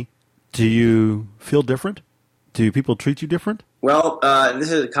DC, do you feel different? Do people treat you different? Well,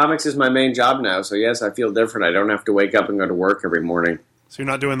 comics is my main job now, so yes, I feel different. I don't have to wake up and go to work every morning. So you're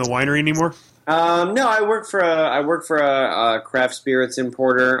not doing the winery anymore? No, I work for a craft spirits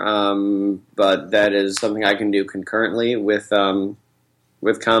importer, but that is something I can do concurrently with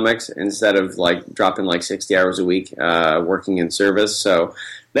comics instead of dropping 60 hours a week working in service. So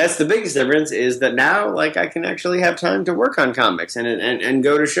that's the biggest difference, is that now I can actually have time to work on comics and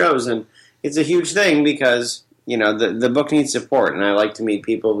go to shows, and it's a huge thing because the book needs support, and I like to meet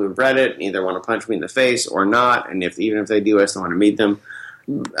people who've read it and either want to punch me in the face or not, and even if they do, I still want to meet them.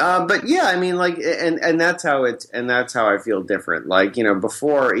 But yeah, I mean, like, and that's how I feel different. Like,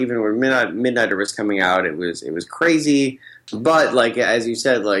 before, even when Midnighter was coming out, it was crazy. But like, as you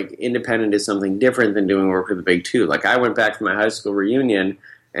said, like, independent is something different than doing work with the big two. Like, I went back to my high school reunion,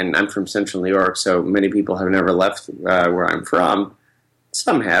 and I'm from Central New York, so many people have never left where I'm from.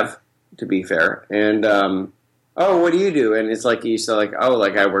 Some have, to be fair. And oh, what do you do? And it's like, you say, like, oh,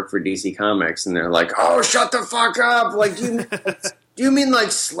 like, I work for DC Comics, and they're like, oh, shut the fuck up! Like, do you mean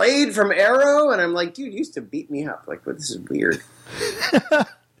like Slade from Arrow? And I'm like, dude, you used to beat me up. Like, but this is weird.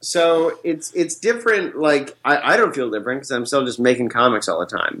 So it's different. Like, I don't feel different because I'm still just making comics all the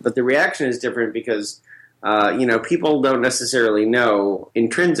time. But the reaction is different because, people don't necessarily know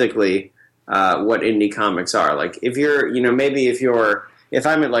intrinsically what indie comics are. Like, if you're, if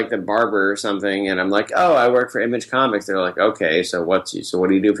I'm at like the barber or something and I'm like, oh, I work for Image Comics, they're like, okay, so what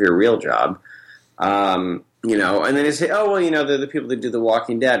do you do for your real job? And then they say, oh, well, they're the people that do The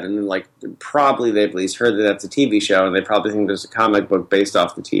Walking Dead. And then, like, probably they've at least heard that that's a TV show, and they probably think there's a comic book based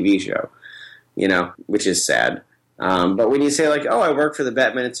off the TV show, which is sad. But when you say, like, oh, I work for the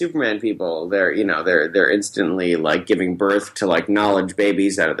Batman and Superman people, they're instantly, like, giving birth to, like, knowledge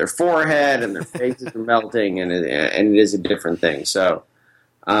babies out of their forehead, and their faces are melting, and it is a different thing. So,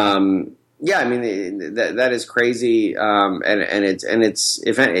 yeah, I mean, that is crazy, and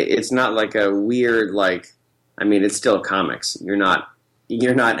it's not like a weird, like, I mean, it's still comics. You're not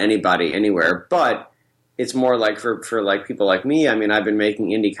anybody anywhere, but it's more like for like people like me. I mean, I've been making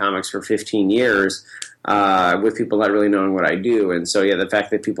indie comics for 15 years with people not really knowing what I do, and so yeah, the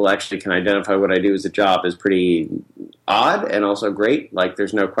fact that people actually can identify what I do as a job is pretty odd and also great. Like,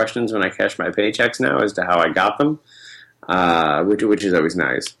 there's no questions when I cash my paychecks now as to how I got them, which is always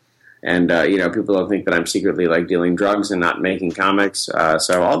nice. And people don't think that I'm secretly like dealing drugs and not making comics.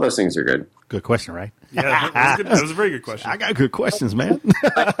 So all those things are good. Good question, right? Yeah, that was a very good question. I got good questions, man.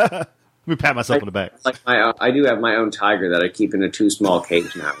 Let me pat myself on the back. Like I do have my own tiger that I keep in a too small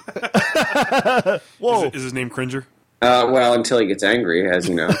cage now. Whoa! Is his name Cringer? Well, until he gets angry, as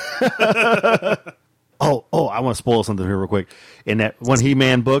you know. Oh! I want to spoil something here real quick. In that one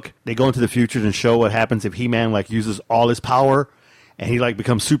He-Man book, they go into the future and show what happens if He-Man like uses all his power, and he like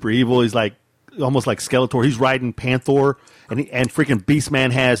becomes super evil. He's like almost like Skeletor. He's riding Panther, and freaking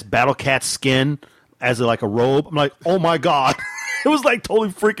Beastman has Battle Cat's skin as a robe. I'm like, oh my god! It was like totally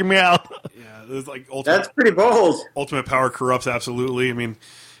freaking me out. Yeah, it was like that's pretty bold. Ultimate power corrupts absolutely. I mean,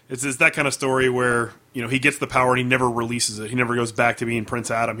 it's that kind of story where he gets the power and he never releases it. He never goes back to being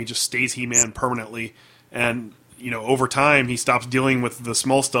Prince Adam. He just stays He-Man permanently, and over time he stops dealing with the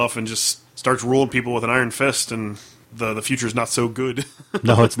small stuff and just starts ruling people with an iron fist. And the future's not so good.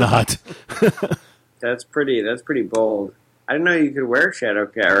 No, it's not. That's pretty bold. I didn't know you could wear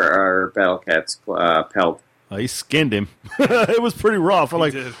Shadowcat or Battlecat's pelt. He skinned him. It was pretty rough. I'm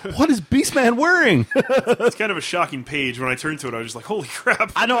like, what is Beastman wearing? It's kind of a shocking page. When I turned to it, I was just like, holy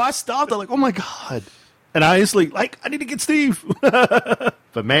crap. I know, I stopped. I'm like, oh my god. And I instantly, I need to get Steve. But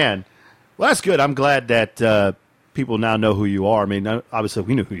man, well, that's good. I'm glad that people now know who you are. I mean, obviously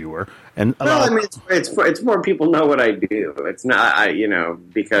we knew who you were. And it's more people know what I do. It's not,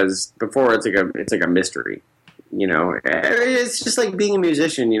 because before it's like a mystery. It's just like being a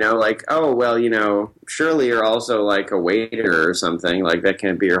musician, like, oh, well, surely you're also like a waiter or something, like that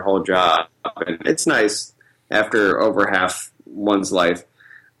can't be your whole job. And it's nice after over half one's life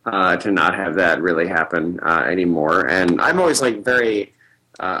to not have that really happen anymore. And I'm always very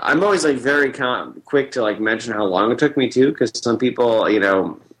quick to like mention how long it took me to, because some people,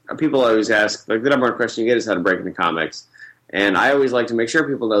 people always ask, like, the number one question you get is how to break into comics. And I always like to make sure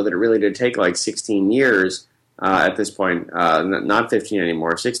people know that it really did take like 16 years at this point, not 15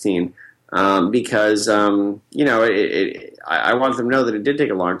 anymore, 16, because, I want them to know that it did take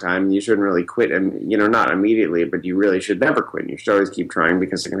a long time, and you shouldn't really quit, and, not immediately, but you really should never quit. You should always keep trying,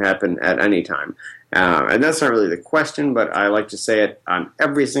 because it can happen at any time. And that's not really the question, but I like to say it on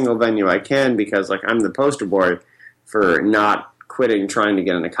every single venue I can, because, like, I'm the poster boy for not quitting trying to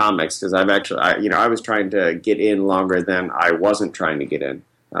get into comics, because I was trying to get in longer than I wasn't trying to get in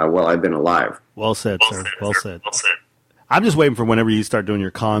while I've been alive. Well said, sir. Well said. I'm just waiting for whenever you start doing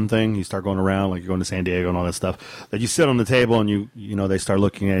your con thing, you start going around, like you're going to San Diego and all that stuff, that you sit on the table and they start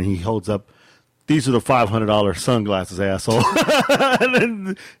looking at it, and he holds up, these are the $500 sunglasses, asshole.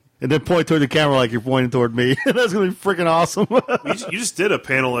 and then point toward the camera like you're pointing toward me. That's going to be freaking awesome. You just did a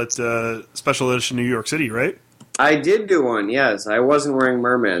panel at Special Edition New York City, right? I did do one, yes. I wasn't wearing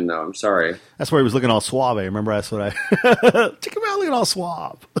Merman, though. I'm sorry. That's where he was looking all suave. Remember, that's what I... Check him out looking all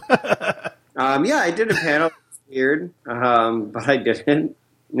suave. Yeah, I did a panel. Weird, but I didn't.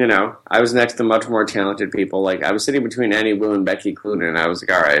 you know, I was next to much more talented people. Like, I was sitting between Annie Wu and Becky Cloonan, and I was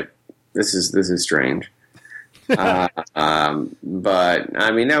like, all right, this is strange. But,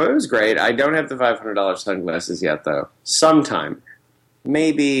 I mean, no, it was great. I don't have the $500 sunglasses yet, though. Sometime.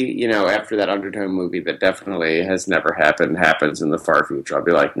 Maybe, you know, after that Undertow movie that definitely has never happened happens in the far future. I'll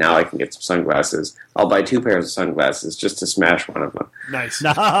be like, now I can get some sunglasses. I'll buy 2 pairs of sunglasses just to smash one of them. Nice.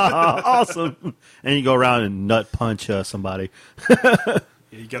 Awesome. And you go around and nut punch somebody. Yeah,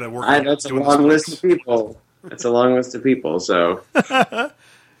 you got to work on That's a doing long the list splits. of people. That's a long list of people, so...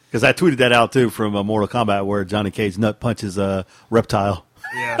 Because I tweeted that out, too, from Mortal Kombat, where Johnny Cage nut punches a reptile.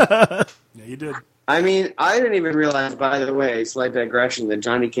 Yeah. Yeah, you did. I mean, I didn't even realize, by the way, slight digression, that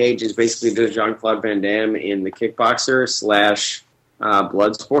Johnny Cage is basically just Jean-Claude Van Damme in The Kickboxer /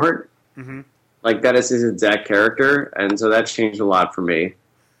 Bloodsport. Mm-hmm. Like, that is his exact character, and so that's changed a lot for me.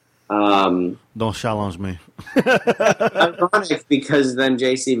 Don't challenge me. Ironic, because then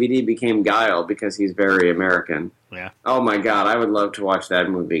JCVD became Guile, because he's very American. Yeah. Oh my god, I would love to watch that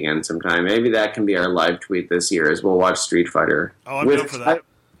movie again sometime. Maybe that can be our live tweet this year, as we'll watch Street Fighter. Oh, I'm down for that.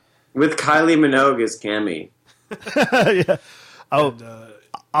 With Kylie Minogue as Cammy. Yeah. Oh, And,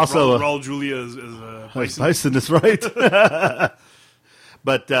 also... Raul Julia is Bison. Bison is right.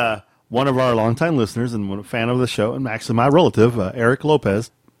 But one of our longtime listeners and a fan of the show, and actually my relative, Eric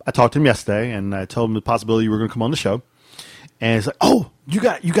Lopez, I talked to him yesterday, and I told him the possibility you were going to come on the show. And he's like, "Oh, you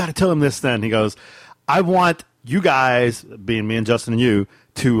got to tell him this." Then he goes, "I want you guys, being me and Justin and you,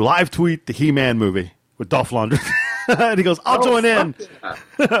 to live tweet the He-Man movie with Dolph Lundgren." And he goes, "I'll join in."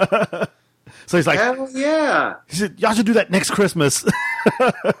 Yeah. So he's like, Hell yeah. he said, "Y'all should do that next Christmas."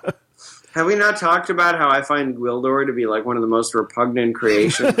 Have we not talked about how I find Gwildor to be like one of the most repugnant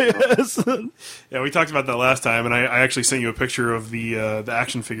creations? Yes. Yeah, we talked about that last time, and I actually sent you a picture of the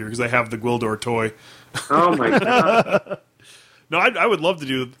action figure because I have the Gwildor toy. Oh my god. No, I would love to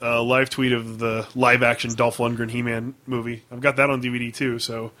do a live tweet of the live-action Dolph Lundgren He-Man movie. I've got that on DVD, too,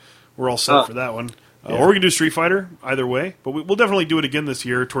 so we're all set for that one. Or we can do Street Fighter, either way. But we'll definitely do it again this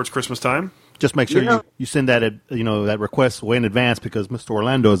year towards Christmas time. Just make sure you send that that request way in advance, because Mr.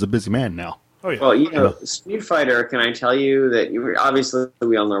 Orlando is a busy man now. Oh, yeah. Well, you know, Street Fighter, can I tell you that obviously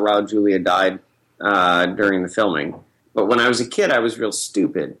we all know Raul Julia died during the filming. But when I was a kid, I was real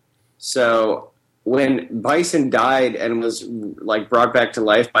stupid. So when Bison died and was like brought back to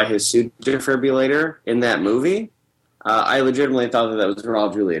life by his suit defibrillator in that movie, I legitimately thought that was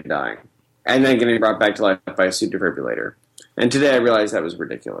Raul Julia dying. And then getting brought back to life by a suit defibrillator. And today I realized that was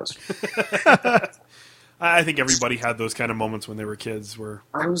ridiculous. I think everybody had those kind of moments when they were kids where...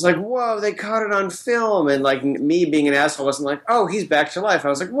 I was like, whoa, they caught it on film. And like me being an asshole wasn't like, oh, he's back to life. I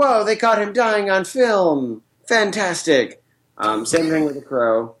was like, whoa, they caught him dying on film. Fantastic. Same thing with The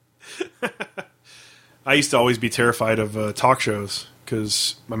Crow. I used to always be terrified of talk shows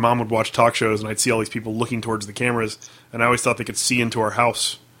because my mom would watch talk shows and I'd see all these people looking towards the cameras, and I always thought they could see into our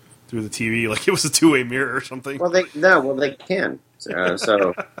house through the TV, like it was a two-way mirror or something. Well, they can.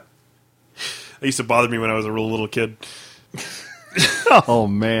 So That used to bother me when I was a real little kid. Oh,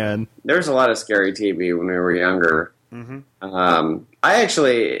 man. there's a lot of scary TV when we were younger. Mm-hmm. I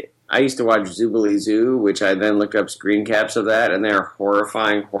used to watch Zoobilee Zoo, which I then looked up screen caps of that, and they're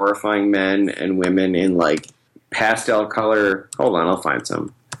horrifying men and women in like pastel color. Hold on, I'll find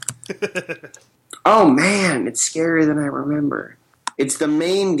some. Oh man, it's scarier than I remember. It's the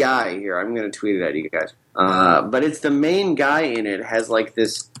main guy here. I'm going to tweet it at you guys. But it's the main guy in it has like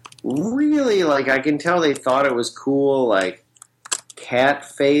this really like I can tell they thought it was cool like cat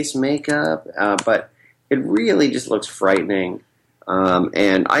face makeup, but it really just looks frightening.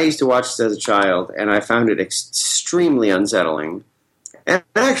 And I used to watch this as a child, and I found it extremely unsettling. And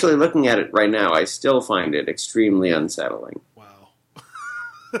actually, looking at it right now, I still find it extremely unsettling. Wow.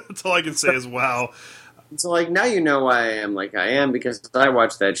 That's all I can say is wow. So, like, now you know why I am like I am, because I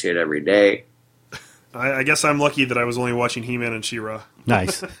watch that shit every day. I guess I'm lucky that I was only watching He-Man and She-Ra.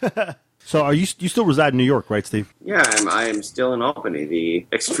 Nice. So you still reside in New York, right, Steve? Yeah, I am still in Albany, the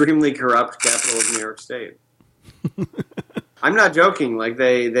extremely corrupt capital of New York State. I'm not joking. Like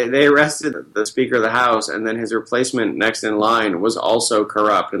they arrested the Speaker of the House, and then his replacement next in line was also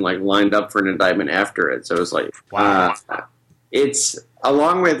corrupt and like lined up for an indictment after it. So it was like, wow. It's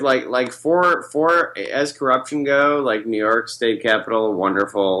along with like for as corruption go, like New York State Capitol,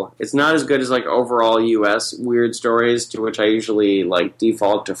 wonderful. It's not as good as like overall U.S. weird stories, to which I usually like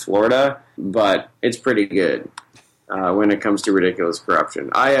default to Florida, but it's pretty good. When it comes to ridiculous corruption.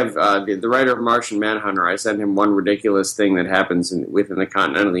 I have the writer of Martian Manhunter. I send him one ridiculous thing that happens within the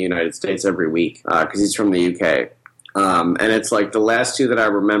continental United States every week because he's from the UK. And it's like the last two that I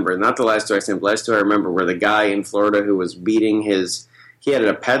remember, not the last two I sent, the last two I remember were the guy in Florida who was beating his he had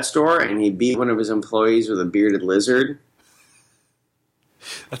a pet store, and he beat one of his employees with a bearded lizard.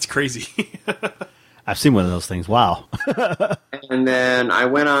 That's crazy. I've seen one of those things. Wow. And then I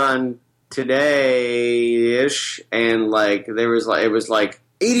went on today-ish, and like it was like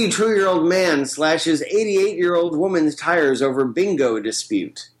 82-year-old man slashes 88-year-old woman's tires over bingo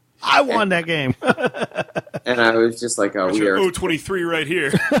dispute. I won that game. And I was just like, oh, we are 023 right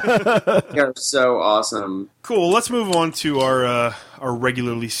here. we are so awesome. Cool. Let's move on to our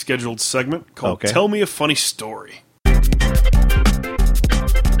regularly scheduled segment called Tell Me a Funny Story.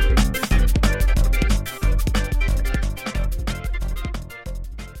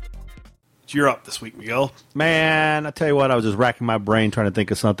 You're up this week, Miguel. Man, I tell you what, I was just racking my brain trying to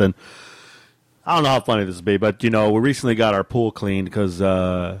think of something. I don't know how funny this will be, but, we recently got our pool cleaned because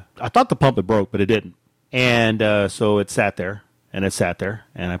I thought the pump had broke, but it didn't. And so it sat there, and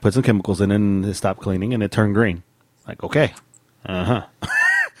and I put some chemicals in it, and it stopped cleaning, and it turned green. Like, okay.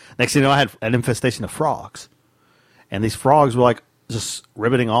 Next thing you know, I had an infestation of frogs. And these frogs were, like, just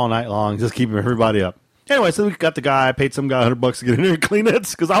riveting all night long, just keeping everybody up. Anyway, so we got the guy. I paid some guy $100 to get in there and clean it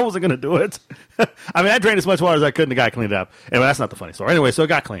because I wasn't going to do it. I mean, I drained as much water as I could, and the guy cleaned it up. Anyway, that's not the funny story. Anyway, so it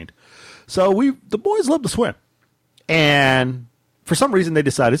got cleaned. So the boys love to swim. And for some reason, they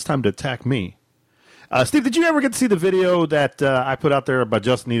decided it's time to attack me. Steve, did you ever get to see the video that I put out there about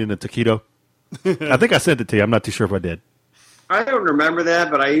Justin eating a taquito? I think I sent it to you. I'm not too sure if I did. I don't remember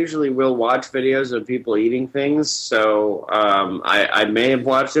that, but I usually will watch videos of people eating things. So I may have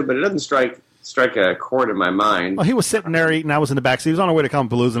watched it, but it doesn't strike a chord in my mind. Well, he was sitting there eating. I was in the back seat. He was on our way to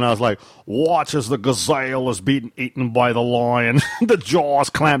Palooza, and I was like, watch as the gazelle is being eaten by the lion. The jaws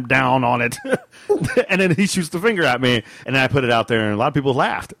clamp down on it. And then he shoots the finger at me, and then I put it out there, and a lot of people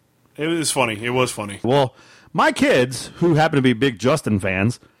laughed. It was funny. It was funny. Well, my kids, who happen to be big Justin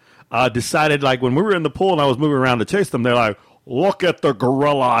fans, decided, like, when we were in the pool and I was moving around to chase them, they're like, look at the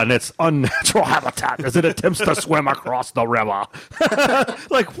gorilla in its unnatural habitat as it attempts to swim across the river.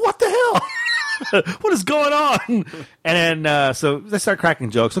 Like, what the hell? What is going on? And then, so they start cracking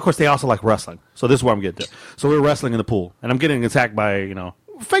jokes. Of course, they also like wrestling. So this is where I'm getting to. So we're wrestling in the pool, and I'm getting attacked by,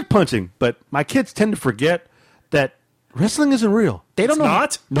 fake punching. But my kids tend to forget that wrestling isn't real. They don't know.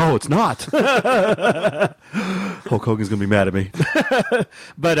 Not? No, it's not. Hulk Hogan's going to be mad at me.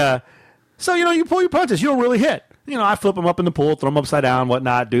 But, so, you pull your punches. You don't really hit. I flip them up in the pool, throw them upside down,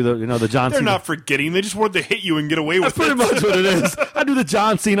 whatnot, do the John Cena. They're not forgetting. They just want to hit you and get away with it. That's pretty much what it is. I do the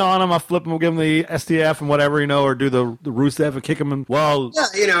John Cena on them. I flip them, give them the STF and whatever, or do the Rusev and kick them. And, well,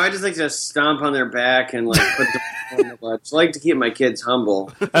 yeah, I just like to stomp on their back and like put them on the butt. I like to keep my kids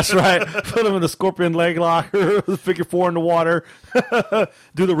humble. That's right. Put them in the scorpion leg locker, figure four in the water,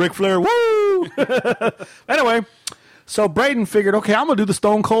 do the Ric Flair. Woo! Anyway, so Braden figured, okay, I'm going to do the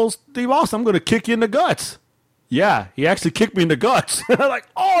Stone Cold Steve Austin. I'm going to kick you in the guts. Yeah, he actually kicked me in the guts. Like,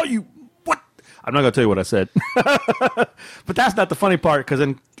 oh, you, what? I'm not going to tell you what I said. But that's not the funny part, because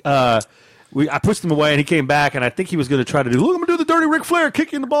then I pushed him away, and he came back, and I think he was going to try to do, look, I'm going to do the dirty Ric Flair,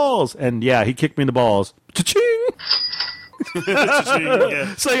 kick you in the balls. And, yeah, he kicked me in the balls. Cha-ching!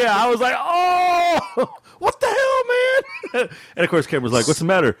 Yeah. So, yeah, I was like, oh, what the hell, man? And, of course, Kim was like, what's the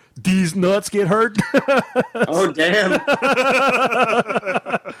matter? These nuts get hurt? Oh, damn.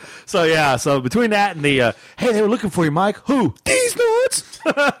 So, yeah, so between that and the, hey, they were looking for you, Mike. Who? These nuts?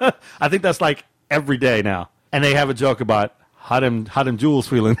 I think that's like every day now. And they have a joke about how them Jules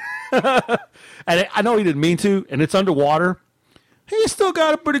feeling. And I know he didn't mean to, and it's underwater. He still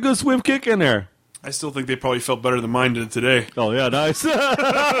got a pretty good swim kick in there. I still think they probably felt better than mine did today. Oh, yeah, nice. You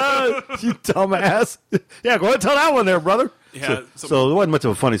dumbass. Yeah, go ahead and tell that one there, brother. Yeah, so it wasn't much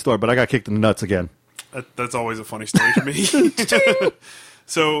of a funny story, but I got kicked in the nuts again. That's always a funny story to me.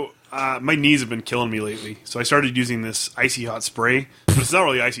 So my knees have been killing me lately. So I started using this Icy Hot spray. But it's not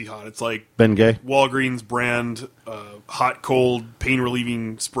really Icy Hot. It's like Bengay Walgreens brand hot, cold,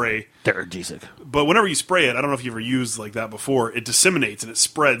 pain-relieving spray. Theragesic. But whenever you spray it, I don't know if you ever used like that before, it disseminates and it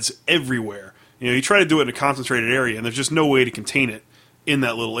spreads everywhere. You try to do it in a concentrated area, and there's just no way to contain it in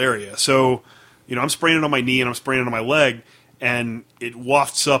that little area. So, I'm spraying it on my knee and I'm spraying it on my leg, and it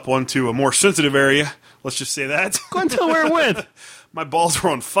wafts up onto a more sensitive area. Let's just say that. Go and tell where it went. My balls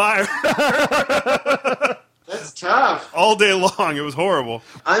were on fire. That's tough. All day long. It was horrible.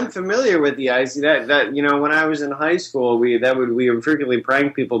 I'm familiar with the icy. That when I was in high school, we would frequently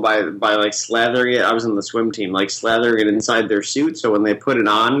prank people by like slathering it. I was on the swim team, like slathering it inside their suit, so when they put it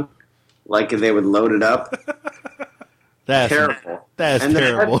on, like they would load it up. That's terrible. That's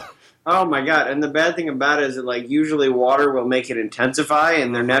terrible. Oh my god! And the bad thing about it is that like usually water will make it intensify,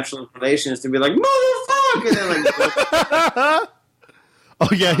 and their natural inclination is to be like motherfucker. And they're like, oh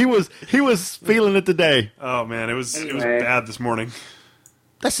yeah, he was feeling it today. Oh man, it was bad this morning.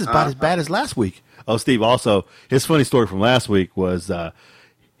 That's about as bad as last week. Oh, Steve, also, his funny story from last week was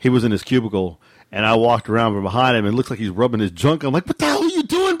he was in his cubicle, and I walked around from behind him, and it looks like he's rubbing his junk. I'm like, what the hell are you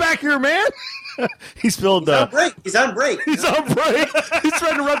doing back here, man? He spilled... He's on break. He's on break. He's on break. He's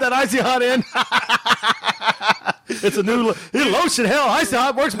trying to rub that Icy Hot in. It's a new lotion. Hell, Icy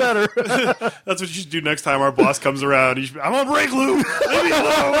Hot works better. That's what you should do next time our boss comes around. I'm on break, Lou. Leave me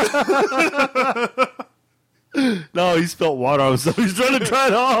alone. No, he spilled water on himself. He's trying to dry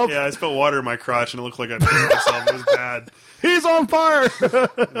it off. Yeah, I spilled water in my crotch, and it looked like I pissed myself. It was bad. He's on fire.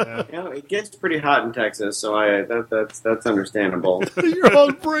 Yeah. You know, it gets pretty hot in Texas, so that's understandable. You're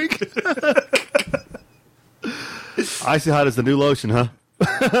on break. Icy Hot is the new lotion, huh?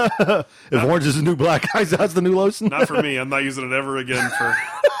 If orange is the new black, Icy Hot's the new lotion. Not for me. I'm not using it ever again. I'm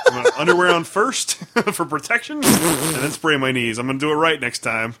gonna underwear on first for protection, and then spray my knees. I'm going to do it right next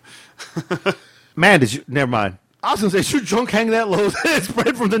time. Man, never mind. I was going to say, should your junk hang that low that it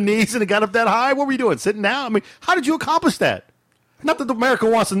spread from the knees and it got up that high? What were you doing, sitting down? I mean, how did you accomplish that? Not that America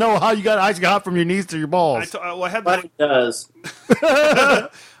wants to know how you got Icy Hot from your knees to your balls. But it does. I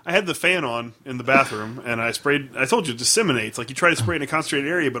had the fan on in the bathroom, and I sprayed. I told you, it disseminates. Like, you try to spray in a concentrated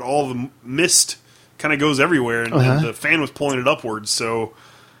area, but all the mist kind of goes everywhere, and the fan was pulling it upwards, so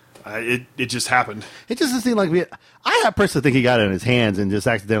it just happened. It just doesn't seem like I personally think he got it in his hands and just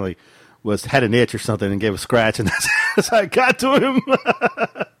accidentally had an itch or something and gave a scratch, and that's how it got to him.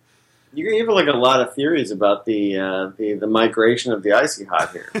 You gave like a lot of theories about the migration of the Icy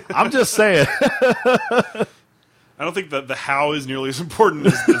Hot here. I'm just saying. I don't think that the how is nearly as important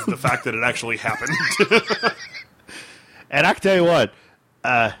as the fact that it actually happened. And I can tell you what,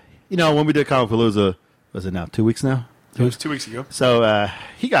 when we did Comicpalooza, was it now 2 weeks now? It was 2 weeks ago. So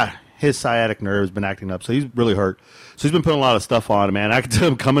he got his sciatic nerve has been acting up, so he's really hurt. So he's been putting a lot of stuff on him, man. I could tell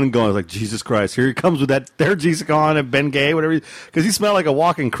him coming and going. I was like, Jesus Christ, here he comes with that Theragesic on and Ben Gay, whatever. Because he smelled like a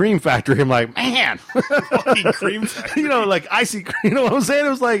walking cream factory. I'm like, man. Walking cream factory. Like icy cream. You know what I'm saying? It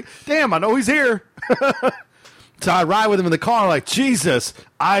was like, damn, I know he's here. So I ride with him in the car like, Jesus,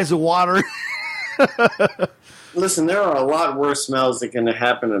 eyes are watering. Listen, there are a lot worse smells that can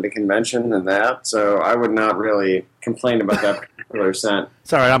happen at a convention than that, so I would not really complain about that particular scent.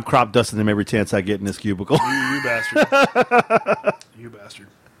 It's all right. I'm crop dusting him every chance I get in this cubicle. You bastard. You bastard.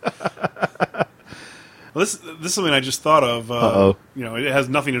 Well, this is something I just thought of. It has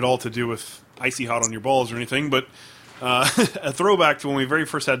nothing at all to do with Icy Hot on your balls or anything, but a throwback to when we very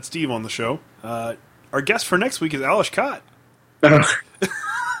first had Steve on the show. Our guest for next week is Alish Kott.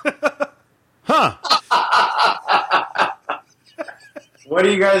 Huh. What are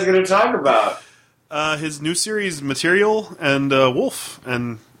you guys going to talk about? His new series, Material, and Wolf,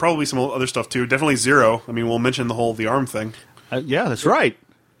 and probably some other stuff too. Definitely Zero. I mean, we'll mention the arm thing. Yeah, that's right.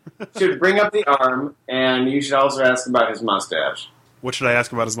 Should bring up the arm, and you should also ask about his mustache. What should I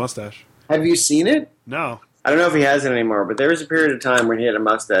ask about his mustache? Have you seen it? No. I don't know if he has it anymore, but there was a period of time when he had a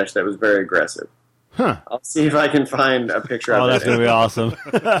mustache that was very aggressive. Huh. I'll see if I can find a picture of it. Oh, that's going to be awesome.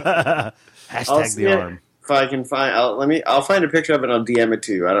 Hashtag the arm. If I can find, I'll find a picture of it and I'll DM it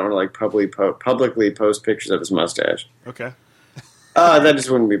to you. I don't want to publicly post pictures of his mustache. Okay. That just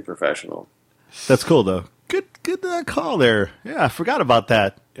wouldn't be professional. That's cool though. Good call there. Yeah, I forgot about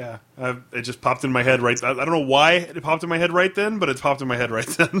that. Yeah, it just popped in my head right. I don't know why it popped in my head right then, but it popped in my head right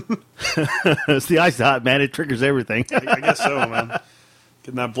then. It's the Icy Hot, man. It triggers everything. I guess so, man.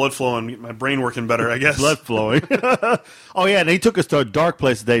 Getting that blood flowing, get my brain working better, I guess. Blood flowing. Oh yeah, and he took us to a dark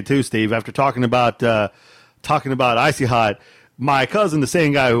place today too, Steve. After talking about Icy Hot, my cousin, the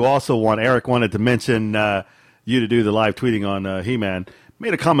same guy who also won, Eric, wanted to mention you to do the live tweeting on He-Man,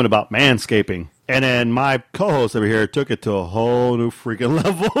 made a comment about manscaping. And then my co-host over here took it to a whole new freaking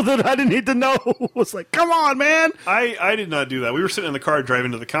level that I didn't need to know. It was like, come on, man. I did not do that. We were sitting in the car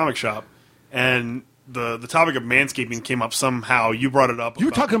driving to the comic shop, and the topic of manscaping came up somehow. You brought it up. You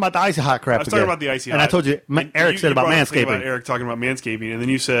were talking about the Icy Hot crap. I was talking about the Icy Hot. And I told you, Eric said about manscaping. About Eric talking about manscaping, and then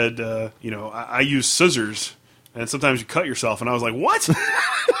you said, I use scissors, and sometimes you cut yourself. And I was like, what?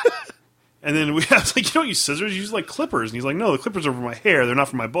 And then I was like, you don't use scissors, you use like clippers. And he's like, no, the clippers are for my hair, they're not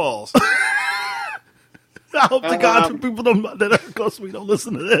for my balls. I hope to God people that are close to me don't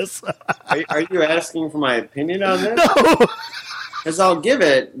listen to this. Are you asking for my opinion on this? No. Because I'll give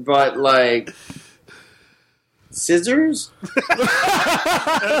it, but like scissors?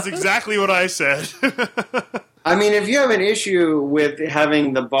 That's exactly what I said. I mean, if you have an issue with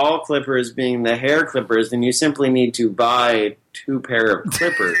having the ball clippers being the hair clippers, then you simply need to buy 2 pair of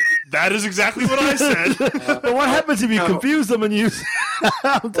clippers. That is exactly what I said. But what happens if you confuse them and use?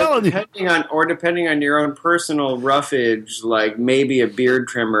 I'm telling you. Depending on your own personal roughage, like maybe a beard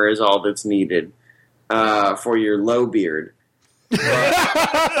trimmer is all that's needed for your low beard.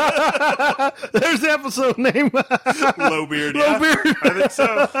 There's the episode name. Low beard. Yeah. Low beard. I think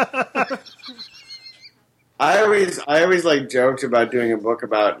so. I always like joked about doing a book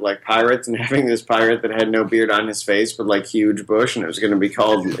about like pirates and having this pirate that had no beard on his face but like huge bush, and he was going to be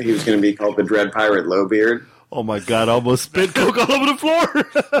called the Dread Pirate Lowbeard. Oh my God! I almost spit Coke all over the floor.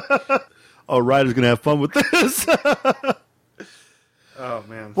 Oh, Ryder's going to have fun with this. Oh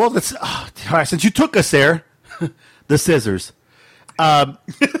man. Well, all right. Since you took us there, the scissors.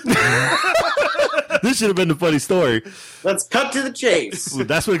 This should have been the funny story. Let's cut to the chase.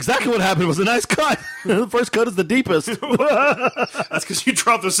 That's exactly what happened. It was a nice cut. The first cut is the deepest. That's because you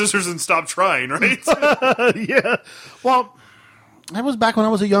dropped the scissors and stopped trying, right? Yeah. Well, that was back when I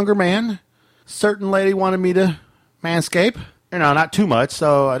was a younger man. Certain lady wanted me to manscape. Not too much,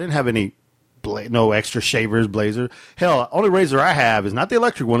 so I didn't have any no extra shavers, blazer. Hell, only razor I have is not the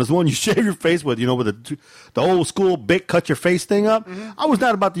electric one. It's the one you shave your face with, with the old school Bic cut your face thing up. Mm-hmm. I was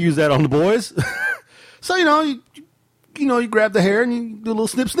not about to use that on the boys. So, you grab the hair and you do a little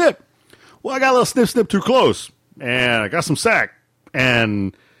snip, snip. Well, I got a little snip, snip too close. And I got some sack.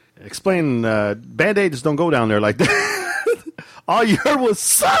 And explain, Band-Aids don't go down there like that. All you heard was,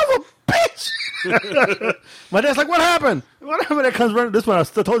 son of a bitch! My dad's like, what happened? What happened? That comes running. This one, I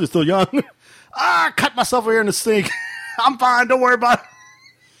still told you, still young. I cut myself over here in the sink. I'm fine. Don't worry about it.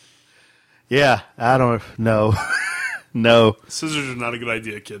 Yeah, I don't know. No. Scissors are not a good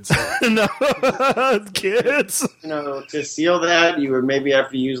idea, kids. No. Kids. To seal that, you would maybe have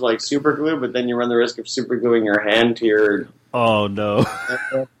to use like super glue, but then you run the risk of super gluing your hand to your... Oh, no.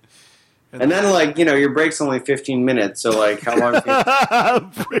 And then, your break's only 15 minutes, so, how long...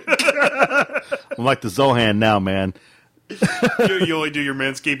 I'm like the Zohan now, man. You only do your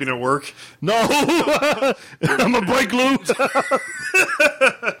manscaping at work? No! I'm a break loose.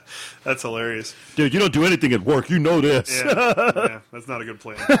 That's hilarious. Dude, you don't do anything at work. You know this. Yeah, that's not a good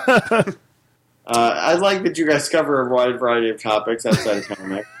plan. I like that you guys cover a wide variety of topics outside of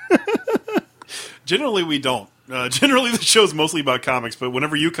comics. Generally, we don't. Generally, the show's mostly about comics, but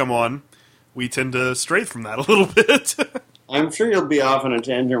whenever you come on, we tend to stray from that a little bit. I'm sure you'll be off on a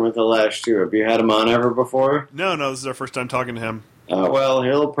tangent with Alesh, too. Have you had him on ever before? No, this is our first time talking to him. Well,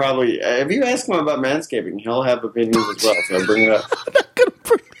 he'll probably... if you ask him about manscaping, he'll have opinions as well, so bring it up.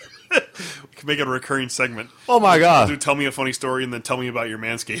 We can make it a recurring segment. Oh, my God. Do tell me a funny story and then tell me about your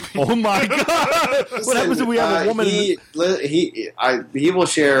manscaping. Oh, my God. What happens if we have a woman... He will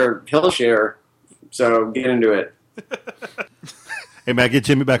share... He'll share, so get into it. Hey, man, get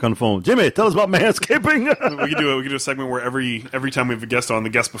Jimmy back on the phone. Jimmy, tell us about manscaping. We can do a segment where every time we have a guest on, the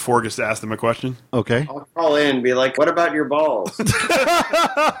guest before gets to ask them a question. Okay. I'll call in and be like, what about your balls?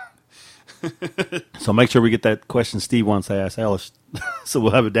 So make sure we get that question Steve wants to ask Alice. So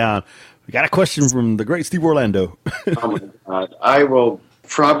we'll have it down. We got a question from the great Steve Orlando. Oh, my God. I will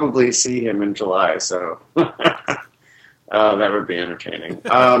probably see him in July, so that would be entertaining.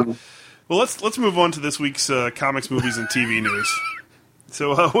 Well, let's move on to this week's comics, movies, and TV news.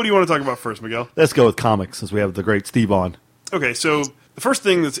 So what do you want to talk about first, Miguel? Let's go with comics, since we have the great Steve on. Okay, so the first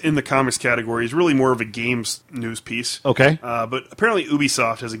thing that's in the comics category is really more of a games news piece. Okay. But apparently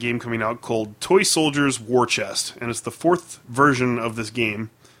Ubisoft has a game coming out called Toy Soldiers War Chest, and it's the fourth version of this game.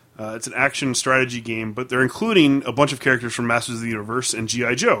 It's an action strategy game, but they're including a bunch of characters from Masters of the Universe and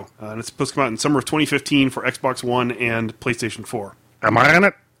G.I. Joe. And it's supposed to come out in summer of 2015 for Xbox One and PlayStation 4. Am I on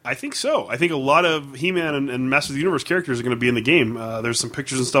it? I think so. I think a lot of He-Man and Masters of the Universe characters are going to be in the game. There's some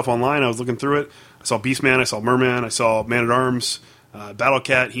pictures and stuff online. I was looking through it. I saw Beastman, I saw Merman, I saw Man-at-Arms, Battle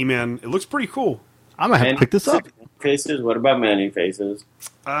Cat, He-Man. It looks pretty cool. I'm going to have to pick this up. Faces? What about Man-Faces?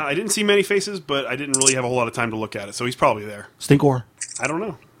 I didn't see many faces, but I didn't really have a whole lot of time to look at it, so he's probably there. Stinkor. I don't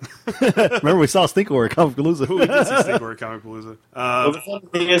know. Remember we saw Stinkor at Comic Palooza. We did see Stinkor at Comic Palooza. Well, the funny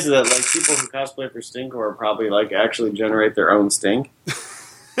thing is that people who cosplay for Stinkor probably actually generate their own stink.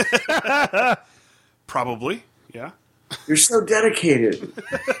 Probably, yeah. You're so dedicated.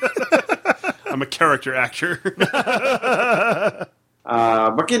 I'm a character actor.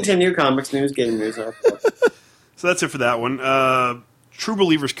 But continue, comics news, game news. So that's it for that one. True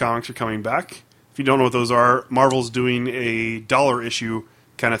Believers comics are coming back. If you don't know what those are, Marvel's doing a dollar issue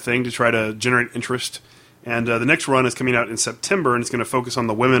kind of thing to try to generate interest. And the next run is coming out in September, and it's going to focus on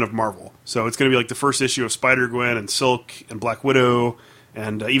the women of Marvel. So it's going to be like the first issue of Spider-Gwen and Silk and Black Widow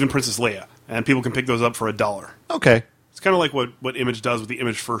and even Princess Leia. And people can pick those up for $1. Okay. It's kind of like what Image does with the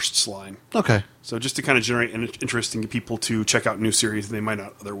Image Firsts line. Okay. So just to kind of generate interest and get people to check out new series they might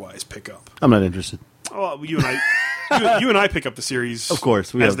not otherwise pick up. I'm not interested. Well, you and I... you and I pick up the series, of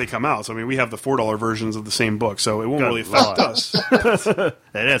course, they come out. So I mean, we have the $4 versions of the same book, so it won't really affect us.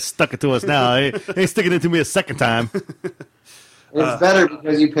 That's stuck it to us now. They ain't sticking it to me a second time. It's better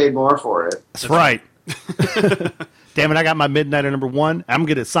because you paid more for it. That's right. Damn it, I got my Midnighter #1. I'm going to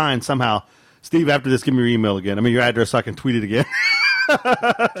get it signed somehow. Steve, after this, give me your email again. I mean, your address so I can tweet it again.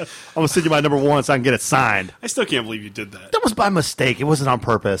 I'm going to send you my #1 so I can get it signed. I still can't believe you did that. That was by mistake. It wasn't on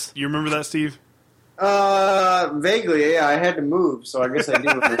purpose. You remember that, Steve? Vaguely, yeah. I had to move, so I guess I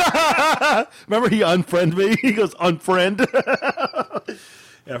do. Remember he unfriended me? He goes, unfriend.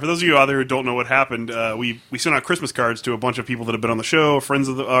 Yeah, for those of you out there who don't know what happened, we sent out Christmas cards to a bunch of people that have been on the show, friends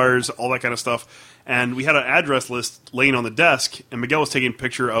of ours, all that kind of stuff. And we had an address list laying on the desk, and Miguel was taking a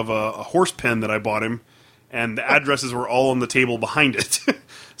picture of a horse pen that I bought him, and the addresses were all on the table behind it.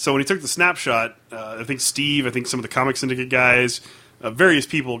 So when he took the snapshot, I think Steve, I think some of the Comic Syndicate guys, various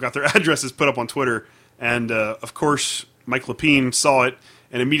people got their addresses put up on Twitter. And, of course, Mike Lapine saw it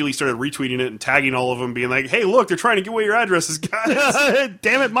and immediately started retweeting it and tagging all of them, being like, hey, look, they're trying to give away your addresses, guys.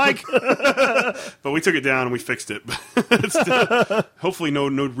 Damn it, Mike. But we took it down and we fixed it. Hopefully no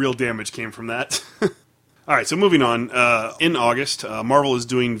real damage came from that. All right, so moving on. In August, Marvel is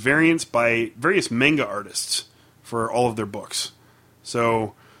doing variants by various manga artists for all of their books.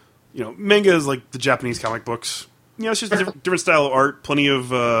 So, manga is like the Japanese comic books. It's just a different style of art. Plenty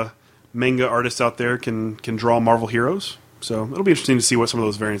of manga artists out there can draw Marvel heroes. So it'll be interesting to see what some of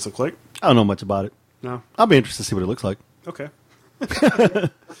those variants look like. I don't know much about it. No? I'll be interested to see what it looks like. Okay.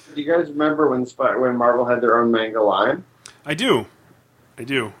 Do you guys remember when Marvel had their own manga line? I do.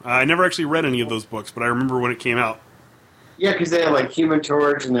 I never actually read any of those books, but I remember when it came out. Yeah, because they had like Human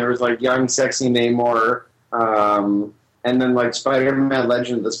Torch, and there was like Young Sexy Namor, and then like Spider-Man: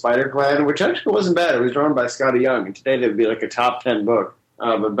 Legend of the Spider-Clan, which actually wasn't bad. It was drawn by Scotty Young, and today it would be like a top 10 book.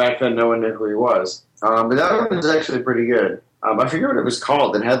 But back then, no one knew who he was. But that one was actually pretty good. I forget what it was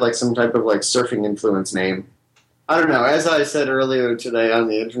called. It had like some type of like surfing influence name. I don't know. As I said earlier today on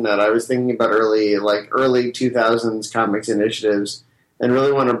the internet, I was thinking about early 2000s comics initiatives, and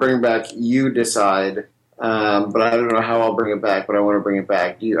really want to bring back You Decide. But I don't know how I'll bring it back. But I want to bring it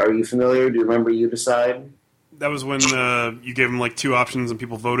back. Are you familiar? Do you remember You Decide? That was when you gave them like two options and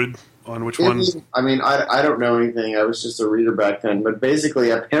people voted on which one. I mean, I don't know anything. I was just a reader back then. But basically,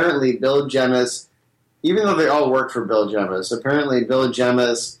 apparently, Bill Jemas, even though they all worked for Bill Jemas, apparently Bill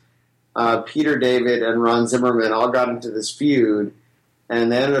Jemas, Peter David, and Ron Zimmerman all got into this feud,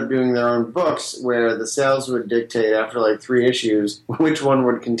 and they ended up doing their own books where the sales would dictate after like 3 issues which one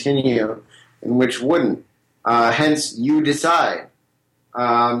would continue and which wouldn't. Hence, You Decide.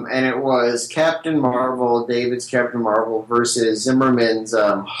 And it was Captain Marvel, David's Captain Marvel, versus Zimmerman's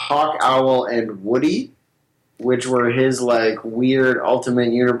Hawk, Owl, and Woody, which were his like weird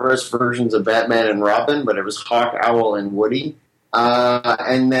Ultimate Universe versions of Batman and Robin, but it was Hawk, Owl, and Woody.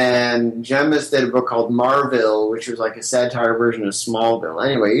 And then Jemas did a book called Marvel, which was like a satire version of Smallville.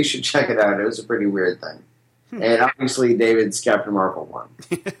 Anyway, you should check it out. It was a pretty weird thing. And obviously David's Captain Marvel won.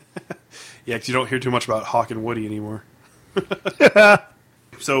 Yeah, because you don't hear too much about Hawk and Woody anymore.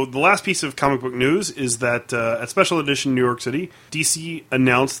 So the last piece of comic book news is that at Special Edition New York City, DC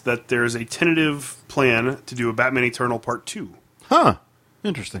announced that there's a tentative plan to do a Batman Eternal Part 2. Huh.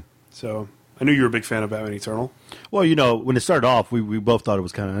 Interesting. So I knew you were a big fan of Batman Eternal. Well, when it started off, we both thought it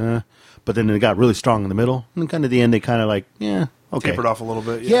was kind of, but then it got really strong in the middle, and kind of the end, they kind of like, okay. Tapered off a little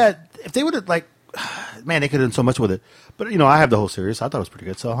bit. Yeah, if they would have, like, man, they could have done so much with it. But, I have the whole series. I thought it was pretty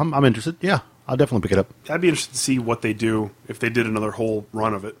good, so I'm interested. Yeah, I'll definitely pick it up. I'd be interested to see what they do if they did another whole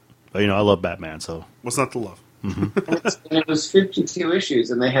run of it. But, I love Batman, so. What's not to love? Mm-hmm. And it was 52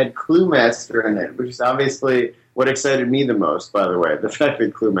 issues, and they had Clue Master in it, which is obviously what excited me the most, by the way, the fact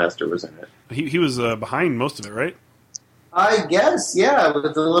that Clue Master was in it. He was behind most of it, right? I guess, yeah, with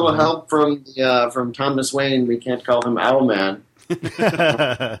a little help from Thomas Wayne. We can't call him Owlman.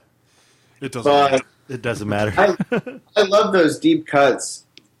 It doesn't matter. It doesn't matter. I love those deep cuts,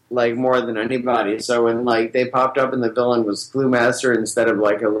 like, more than anybody. So when, like, they popped up and the villain was Clue Master instead of,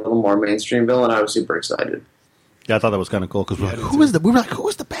 like, a little more mainstream villain, I was super excited. Yeah, I thought that was kind of cool, because we were like, who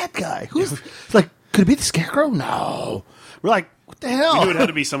is the bad guy? It's like, could it be the Scarecrow? No. We're like, what the hell? We knew it had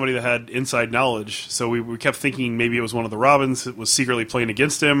to be somebody that had inside knowledge, so we kept thinking maybe it was one of the Robins that was secretly playing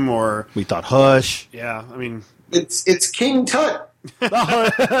against him, or... We thought Hush. Yeah, I mean... It's King Tut.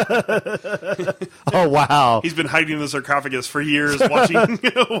 Oh, wow. He's been hiding in the sarcophagus for years,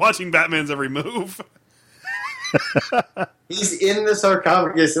 watching Batman's every move. He's in the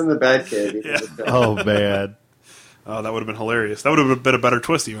sarcophagus in the Batcave. Yeah. Oh, man. Oh, that would have been hilarious. That would have been a better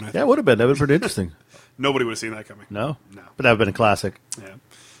twist, even, I think. Yeah, it would have been. That would have been pretty interesting. Nobody would have seen that coming. No? No. But that would have been a classic. Yeah.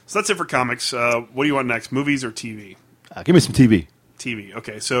 So that's it for comics. What do you want next, movies or TV? Give me some TV. TV.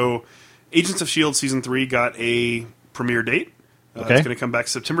 Okay, so Agents of S.H.I.E.L.D. Season 3 got a premiere date. Okay. It's going to come back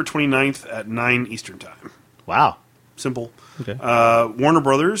September 29th at 9 Eastern Time. Wow. Simple. Okay. Warner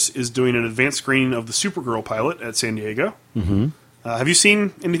Brothers is doing an advanced screening of the Supergirl pilot at San Diego. Mm-hmm. Have you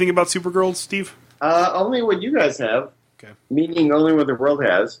seen anything about Supergirl, Steve? Only what you guys have. Okay. Meaning only what the world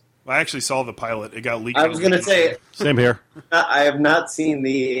has. I actually saw the pilot. It got leaked. I was going to say, Same here. I have not seen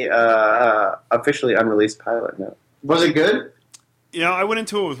the officially unreleased pilot. No. Was it good? I went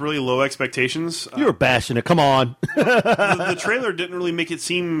into it with really low expectations. You were bashing it. Come on. The trailer didn't really make it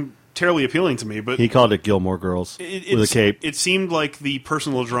seem terribly appealing to me, but He called it Gilmore Girls with a cape. It seemed like the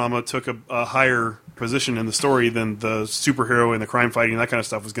personal drama took a higher position in the story than the superhero and the crime fighting and that kind of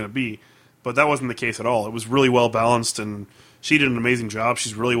stuff was going to be. But that wasn't the case at all. It was really well balanced, and she did an amazing job.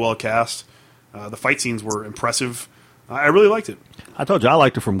 She's really well cast. The fight scenes were impressive. I really liked it. I told you I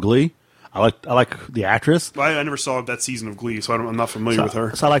liked her from Glee. I like the actress. I never saw that season of Glee, so I'm not familiar with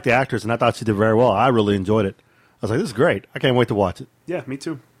her. So I like the actress, and I thought she did very well. I really enjoyed it. I was like, this is great. I can't wait to watch it. Yeah, me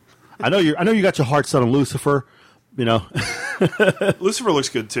too. I know you got your heart set on Lucifer. Lucifer looks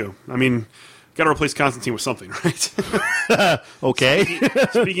good too. I mean, got to replace Constantine with something, right? Okay.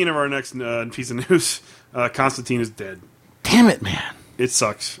 Speaking of our next piece of news, Constantine is dead. Damn it, man. It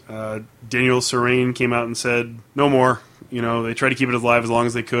sucks. Daniel Serrain came out and said, no more. They tried to keep it alive as long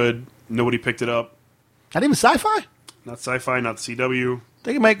as they could. Nobody picked it up. Not even sci-fi? Not Sci-Fi, not the CW.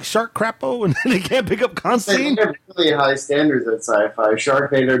 They can make Shark Crapo and they can't pick up Constantine? They have really high standards at sci-fi.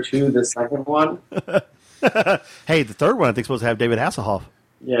 Sharknado 2, the second one. Hey, the third one I think is supposed to have David Hasselhoff.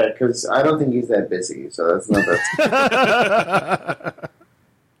 Yeah, because I don't think he's that busy, so that's not that.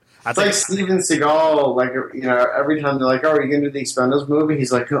 It's like Steven Seagal, every time they're like, "Oh, are you going to do the Expendables movie?"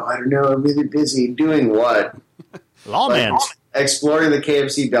 He's like, "Oh, I don't know, I'm really busy." Doing what? Lawman. Exploring the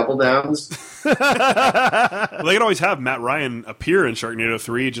KFC Double Downs. Well, they could always have Matt Ryan appear in Sharknado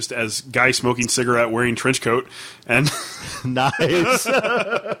 3 just as guy smoking cigarette wearing trench coat and Nice.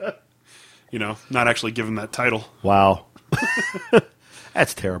 not actually given that title. Wow.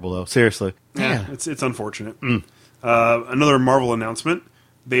 That's terrible, though. Seriously. Yeah, it's unfortunate. Another Marvel announcement.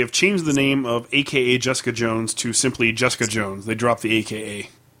 They have changed the name of AKA Jessica Jones to simply Jessica Jones. They dropped the AKA.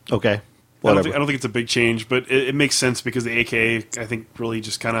 Okay. I don't think it's a big change, but it makes sense because the AKA, I think, really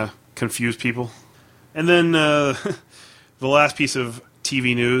just kind of confused people. And then the last piece of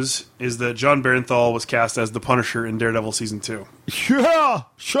TV news is that John Barenthal was cast as the Punisher in Daredevil Season 2. Yeah!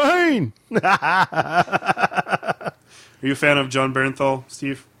 Shane! Are you a fan of John Barenthal,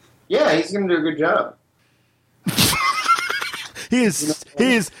 Steve? Yeah, he's going to do a good job. He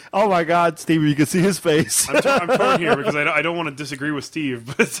is. Oh my God, Steve! You can see his face. I'm torn here because I don't want to disagree with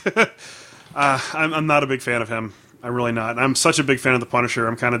Steve, but I'm not a big fan of him. I'm really not. I'm such a big fan of the Punisher.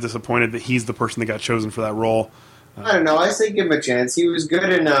 I'm kind of disappointed that he's the person that got chosen for that role. I don't know. I say give him a chance. He was good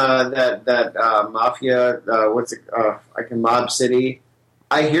in that Mafia. Mob City.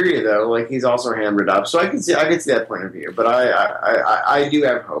 I hear you though. Like he's also hammered up, so I can see that point of view. But I do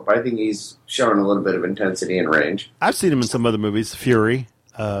have hope. I think he's shown a little bit of intensity and range. I've seen him in some other movies. Fury,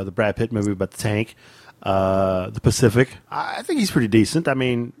 the Brad Pitt movie about the tank, the Pacific. I think he's pretty decent. I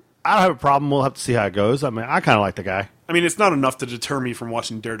mean, I don't have a problem. We'll have to see how it goes. I mean, I kind of like the guy. I mean, it's not enough to deter me from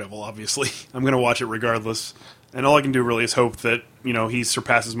watching Daredevil, obviously. I'm going to watch it regardless. And all I can do really is hope that, he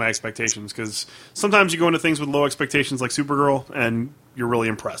surpasses my expectations. Because sometimes you go into things with low expectations like Supergirl, and you're really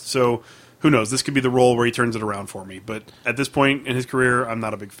impressed. So, who knows? This could be the role where he turns it around for me. But at this point in his career, I'm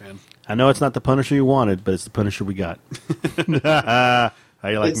not a big fan. I know it's not the Punisher you wanted, but it's the Punisher we got. How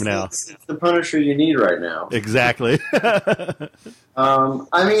you like me now? It's the Punisher you need right now. Exactly. I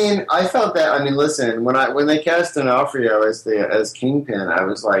felt that. Listen, when they cast D'Onofrio as Kingpin, I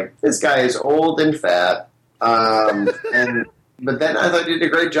was like, this guy is old and fat. But then I thought he did a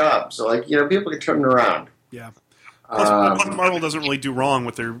great job. So, people can turn it around. Yeah. Plus, Marvel doesn't really do wrong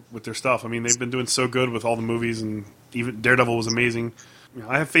with their stuff. I mean, they've been doing so good with all the movies, and even Daredevil was amazing.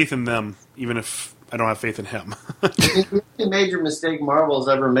 I have faith in them, even if I don't have faith in him. The major mistake Marvel's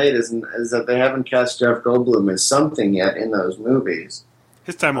ever made is that they haven't cast Jeff Goldblum as something yet in those movies.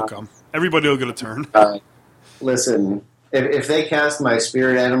 His time will come. Everybody will get a turn. Listen, if they cast my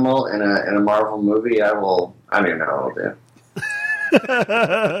spirit animal in a Marvel movie, I don't even know what I'll do.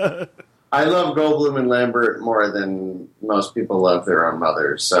 I love Goldblum and Lambert more than most people love their own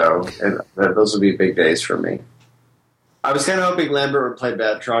mothers, so those would be big days for me. I was kind of hoping Lambert would play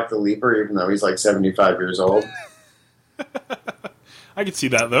Batroc the Leaper, even though he's like 75 years old. I could see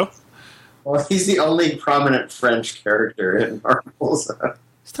that, though. Well, he's the only prominent French character in Marvel. So.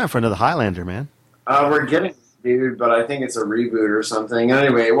 It's time for another Highlander, man. We're getting dude, but I think it's a reboot or something.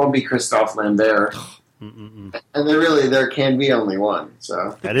 Anyway, it won't be Christophe Lambert. And there can be only one.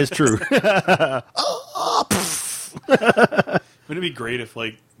 So that is true. Wouldn't it be great if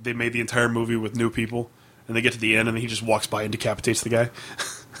they made the entire movie with new people, and they get to the end, and then he just walks by and decapitates the guy.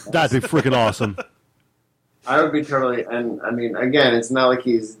 That'd be freaking awesome. I would be totally, and I mean, again, it's not like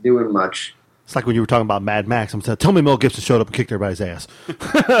he's doing much. It's like when you were talking about Mad Max. I'm saying, tell me Mel Gibson showed up and kicked everybody's ass.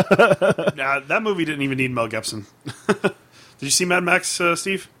 Nah, that movie didn't even need Mel Gibson. Did you see Mad Max,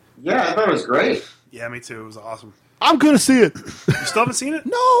 Steve? Yeah, I thought it was great. Yeah, me too. It was awesome. I'm going to see it. You still haven't seen it?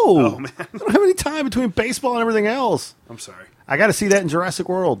 No. Oh, man. I don't have any time between baseball and everything else. I'm sorry. I got to see that in Jurassic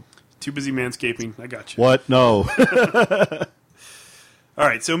World. Too busy manscaping. I got you. What? No. All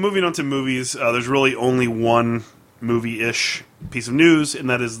right, so moving on to movies, there's really only one movie-ish piece of news, and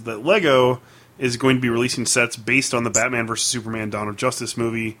that is that LEGO is going to be releasing sets based on the Batman vs. Superman Dawn of Justice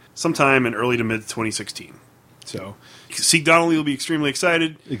movie sometime in early to mid-2016. So, Seek Donnelly will be extremely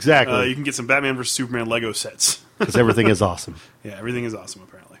excited. Exactly. You can get some Batman vs. Superman LEGO sets. Because everything is awesome. Yeah, everything is awesome,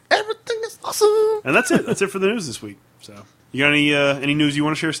 apparently. Everything is awesome. And that's it. That's it for the news this week. So, you got any news you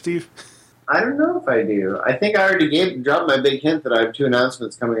want to share, Steve? I don't know if I do. I think I already dropped my big hint that I have 2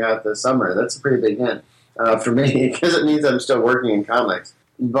 announcements coming out this summer. That's a pretty big hint for me because it means I'm still working in comics.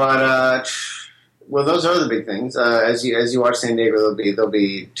 But well, those are the big things. As you watch San Diego, there'll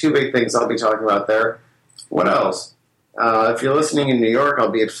be 2 big things I'll be talking about there. What else? If you're listening in New York, I'll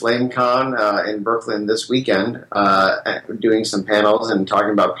be at FlameCon in Brooklyn this weekend, doing some panels and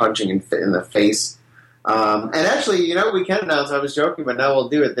talking about punching in the face. And actually, we can announce. I was joking, but now we'll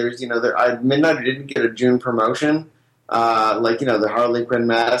do it. There's, Midnighter didn't get a June promotion, the Harley Quinn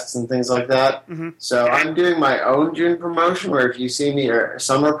masks and things like that. Mm-hmm. So I'm doing my own June promotion, where if you see me, or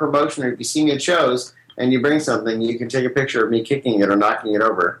summer promotion, or if you see me at shows and you bring something, you can take a picture of me kicking it or knocking it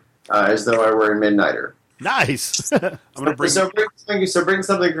over, as though I were a Midnighter. Nice. I'm gonna bring bring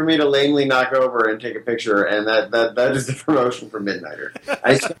something for me to lamely knock over and take a picture, and that is the promotion for Midnighter.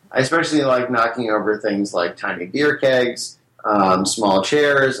 I especially like knocking over things like tiny beer kegs, small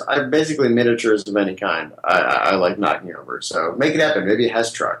chairs, basically miniatures of any kind. I like knocking over. So make it happen. Maybe a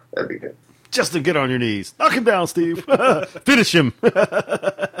Hess truck. That'd be good. Just to get on your knees. Knock him down, Steve. Finish him.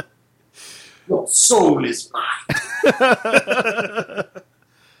 Your soul is mine.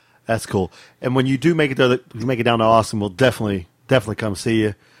 That's cool. And when you do make it down to Austin, we'll definitely come see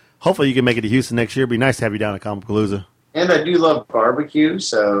you. Hopefully you can make it to Houston next year. It'd be nice to have you down at Comicpalooza. And I do love barbecue,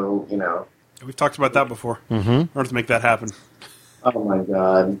 so, We've talked about that before. Mm-hmm. In order to make that happen. Oh, my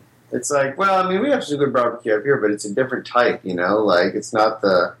God. It's like, we have some good barbecue up here, but it's a different type, Like, it's not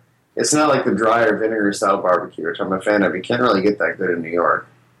like the dry or vinegar-style barbecue, which I'm a fan of. You can't really get that good in New York.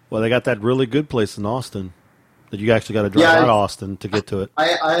 Well, they got that really good place in Austin that you actually got to drive out of Austin to get to it.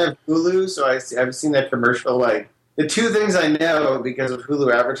 I have Hulu, so I've seen that commercial. Like, the 2 things I know because of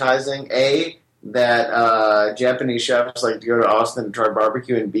Hulu advertising, A, that Japanese chefs like to go to Austin to try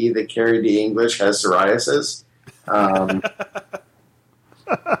barbecue, and B, that Carrie D. English has psoriasis.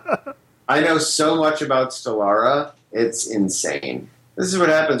 I know so much about Stellara, it's insane. This is what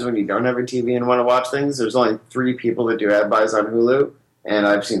happens when you don't have a TV and want to watch things. There's only 3 people that do ad buys on Hulu, and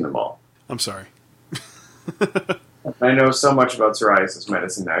I've seen them all. I'm sorry. I know so much about psoriasis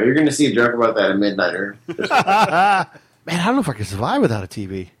medicine now. You're going to see a joke about that at Midnighter. Man, I don't know if I can survive without a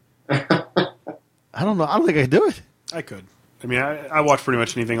TV. I don't know. I don't think I could do it. I could. I mean, I watch pretty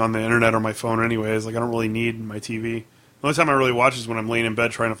much anything on the internet or my phone anyways. Like, I don't really need my TV. The only time I really watch is when I'm laying in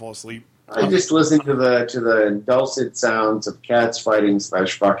bed trying to fall asleep. I just listen to the dulcet sounds of cats fighting /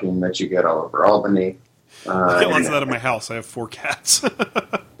 fucking that you get all over Albany. I get lots of that in my house. I have 4 cats.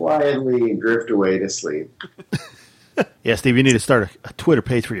 Quietly drift away to sleep. Yeah, Steve, you need to start a Twitter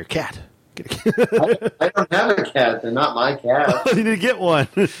page for your cat. I don't have a cat. They're not my cat. You need to get one.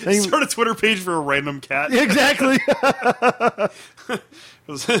 Start a Twitter page for a random cat. Exactly.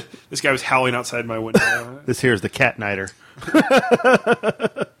 This guy was howling outside my window. This here is the Cat Nighter.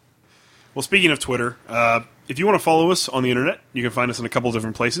 Well, speaking of Twitter, if you want to follow us on the internet, you can find us in a couple of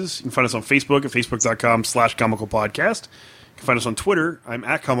different places. You can find us on Facebook at facebook.com/comicalpodcast. You can find us on Twitter. I'm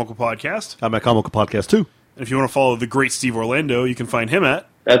at Comical Podcast. I'm at Comical Podcast, too. And if you want to follow the great Steve Orlando, you can find him at...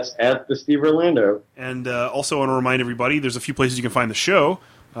 That's at the Steve Orlando. And also want to remind everybody, there's a few places you can find the show.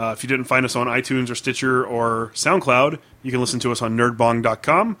 If you didn't find us on iTunes or Stitcher or SoundCloud, you can listen to us on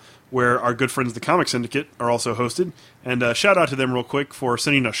nerdbong.com, where our good friends, the Comic Syndicate, are also hosted. And shout out to them real quick for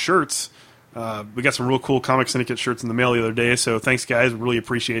sending us shirts. We got some real cool Comic Syndicate shirts in the mail the other day, so thanks, guys. We really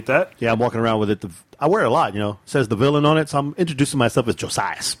appreciate that. Yeah, I'm walking around with it. I wear it a lot, It says the villain on it, so I'm introducing myself as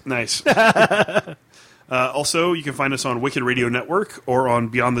Josias. Nice. Also, you can find us on Wicked Radio Network, or on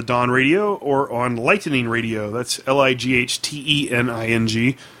Beyond the Dawn Radio, or on Lightning Radio. That's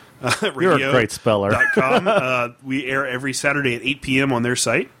LIGHTENING. You're a great speller. .com. We air every Saturday at 8 p.m. on their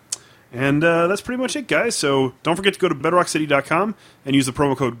site. And that's pretty much it, guys. So don't forget to go to bedrockcity.com and use the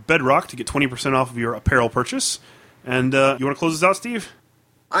promo code BEDROCK to get 20% off of your apparel purchase. And you want to close this out, Steve?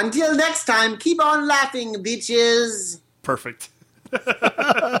 Until next time, keep on laughing, bitches. Perfect.